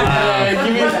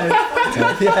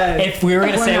 If we were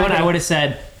gonna say one, I would have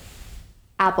said.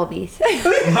 Applebee's.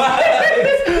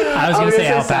 I was gonna say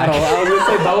Outback. I was gonna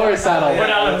say boa or saddle. We're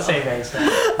not on the same page.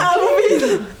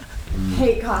 Applebee's.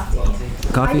 Hate coffee.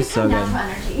 Coffee's so good.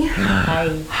 Energy.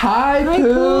 Hi,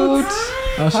 Poot.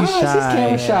 Oh, she's She's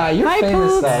camera shy. You're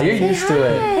famous though. You're used to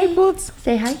it. Hey, Boots.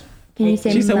 Say hi. Can you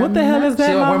say She said, "What the hell is She that?"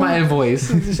 don't wear Mama? my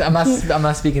invoice. I'm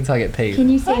not speaking until I get paid. Can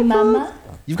you say mama?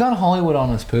 You've got Hollywood on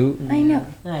us, Poot. I know.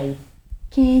 Hi.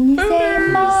 Can you say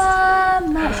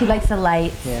mama? She likes the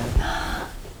lights. Yeah.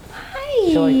 Hi.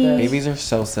 She like that. Babies are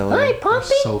so silly. Hi, Poppy.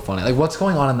 So funny. Like, what's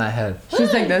going on in that head?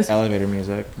 She's like this. Elevator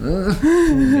music.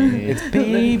 It's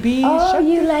baby. Oh,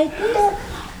 you like it?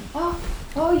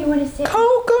 Oh, you want to sit?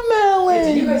 Cocomelon.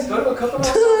 Did you guys go to a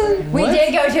Cocomelon? We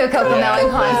did go to a Cocomelon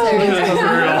concert.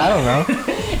 I don't know.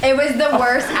 It was the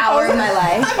worst hour of my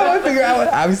life. I want to figure out what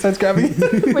Abbie starts grabbing.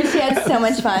 When she had so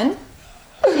much fun.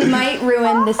 She might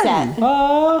ruin the set.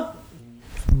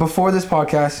 Before this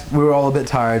podcast, we were all a bit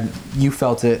tired. You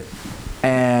felt it,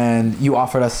 and you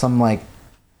offered us some like,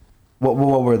 what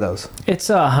were those? It's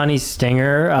a honey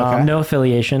stinger. Okay. No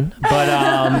affiliation, but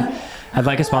I'd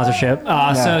like a sponsorship.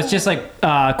 So it's just like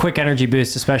quick energy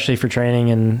boost, especially for training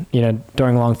and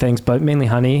during long things, but mainly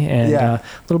honey and a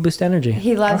little boost energy.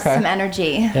 He loves Okay. some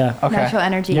energy. Yeah. Okay. Natural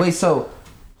energy. Wait, so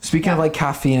speaking of like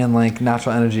caffeine and like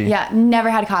natural energy. Yeah, never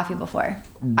had coffee before.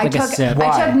 Like a sip. Why?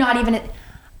 I took not even.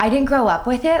 I didn't grow up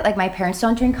with it. Like my parents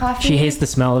don't drink coffee. She hates the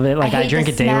smell of it. Like I hate drink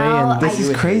the it daily, smell. and This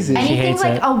is crazy. She Anything hates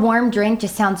like it. a warm drink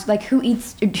just sounds like who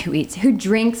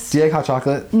drinks? Do you like hot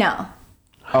chocolate? No.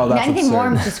 Oh, that's Anything absurd.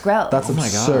 warm is just gross. That's Oh my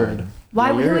absurd. God.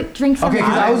 Why would you drink something? Okay,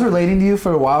 because I was relating to you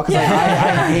for a while because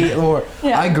I hate or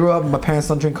Yeah. I grew up. My parents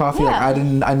don't drink coffee. Like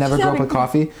Yeah. I never grew up with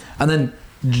coffee. And then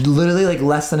literally like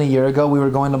less than a year ago, we were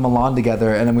going to Milan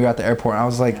together, and then we were at the airport. And I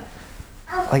was like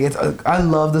it's. I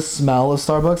love the smell of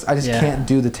Starbucks. I just can't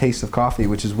do the taste of coffee,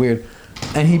 which is weird.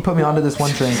 And he put me onto this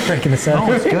one drink. drinking the set.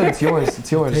 No, it's good. It's yours.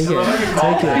 It's yours. Take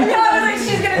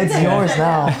it. It's yours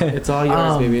now. It's all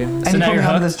yours, baby. And So he now put me you're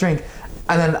onto hooked? this drink.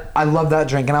 And then I love that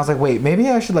drink. And I was like, wait, maybe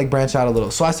I should like branch out a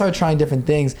little. So I started trying different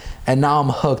things. And now I'm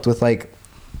hooked with like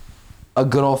a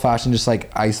good old fashioned, just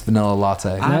like iced vanilla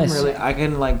latte. Nice. I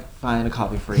can like find a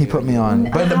coffee for He you. put me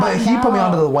on. But he put me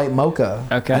onto the white mocha.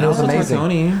 Okay. And it was Also amazing.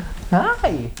 Tony.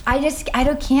 Hi. I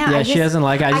can't. Yeah, I she doesn't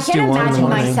like it. I just can't do one in the imagine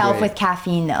morning. myself Great. with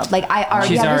caffeine though. Like I already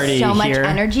She's have already so much here.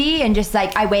 energy and just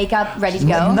like I wake up ready to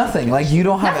go. Nothing. Like you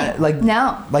don't have Nothing. like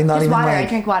No. like not just even water. like I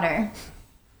drink water.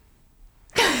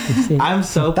 I'm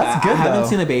so That's bad. good, I haven't though.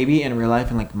 seen a baby in real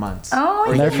life in like months. Oh,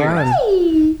 Or They're years. fun.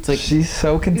 It's like she's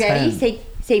so content. Ready?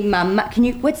 Say mama. Can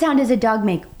you? What sound does a dog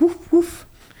make? Woof woof.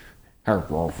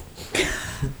 Hello.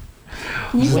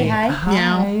 Can you say hi?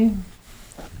 Hi.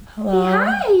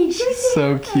 Hi.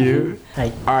 So cute.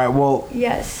 Hi. All right, well,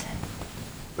 Yes.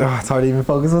 it's hard to even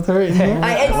focus with her. With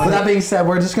that being said,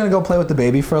 we're just gonna go play with the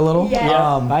baby for a little.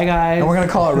 Yeah. Bye guys. And we're gonna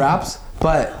call it wraps.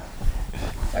 But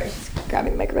Sorry, she's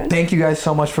grabbing the microphone. thank you guys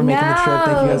so much for making the trip.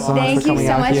 Thank you guys so much for coming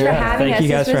out here. for having Thank us. you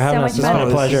guys This for was having so us. much It's fun. been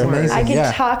a pleasure. This is amazing. I could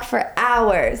Yeah. talk for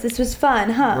hours. This was fun,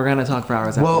 huh? We're gonna talk for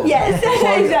hours. Well, after. Yes,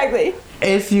 exactly.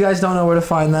 if you guys don't know where to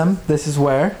find them, this is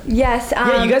where. Yes.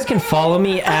 Yeah, you guys can follow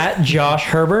me at Josh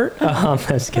Herbert. I'm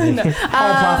just kidding. All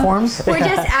platforms. We're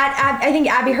just at, I think,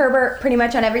 Abbie Herbert pretty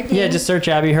much on everything. Yeah, just search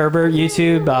Abbie Herbert,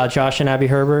 YouTube, Josh and Abbie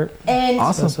Herbert. And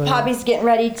Awesome. Poppy's getting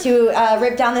ready to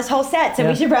rip down this whole set, so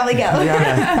we should probably go.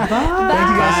 Yeah. Bye. Thank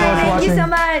you guys so much for Thank you watching. so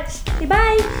much. Okay,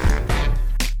 bye.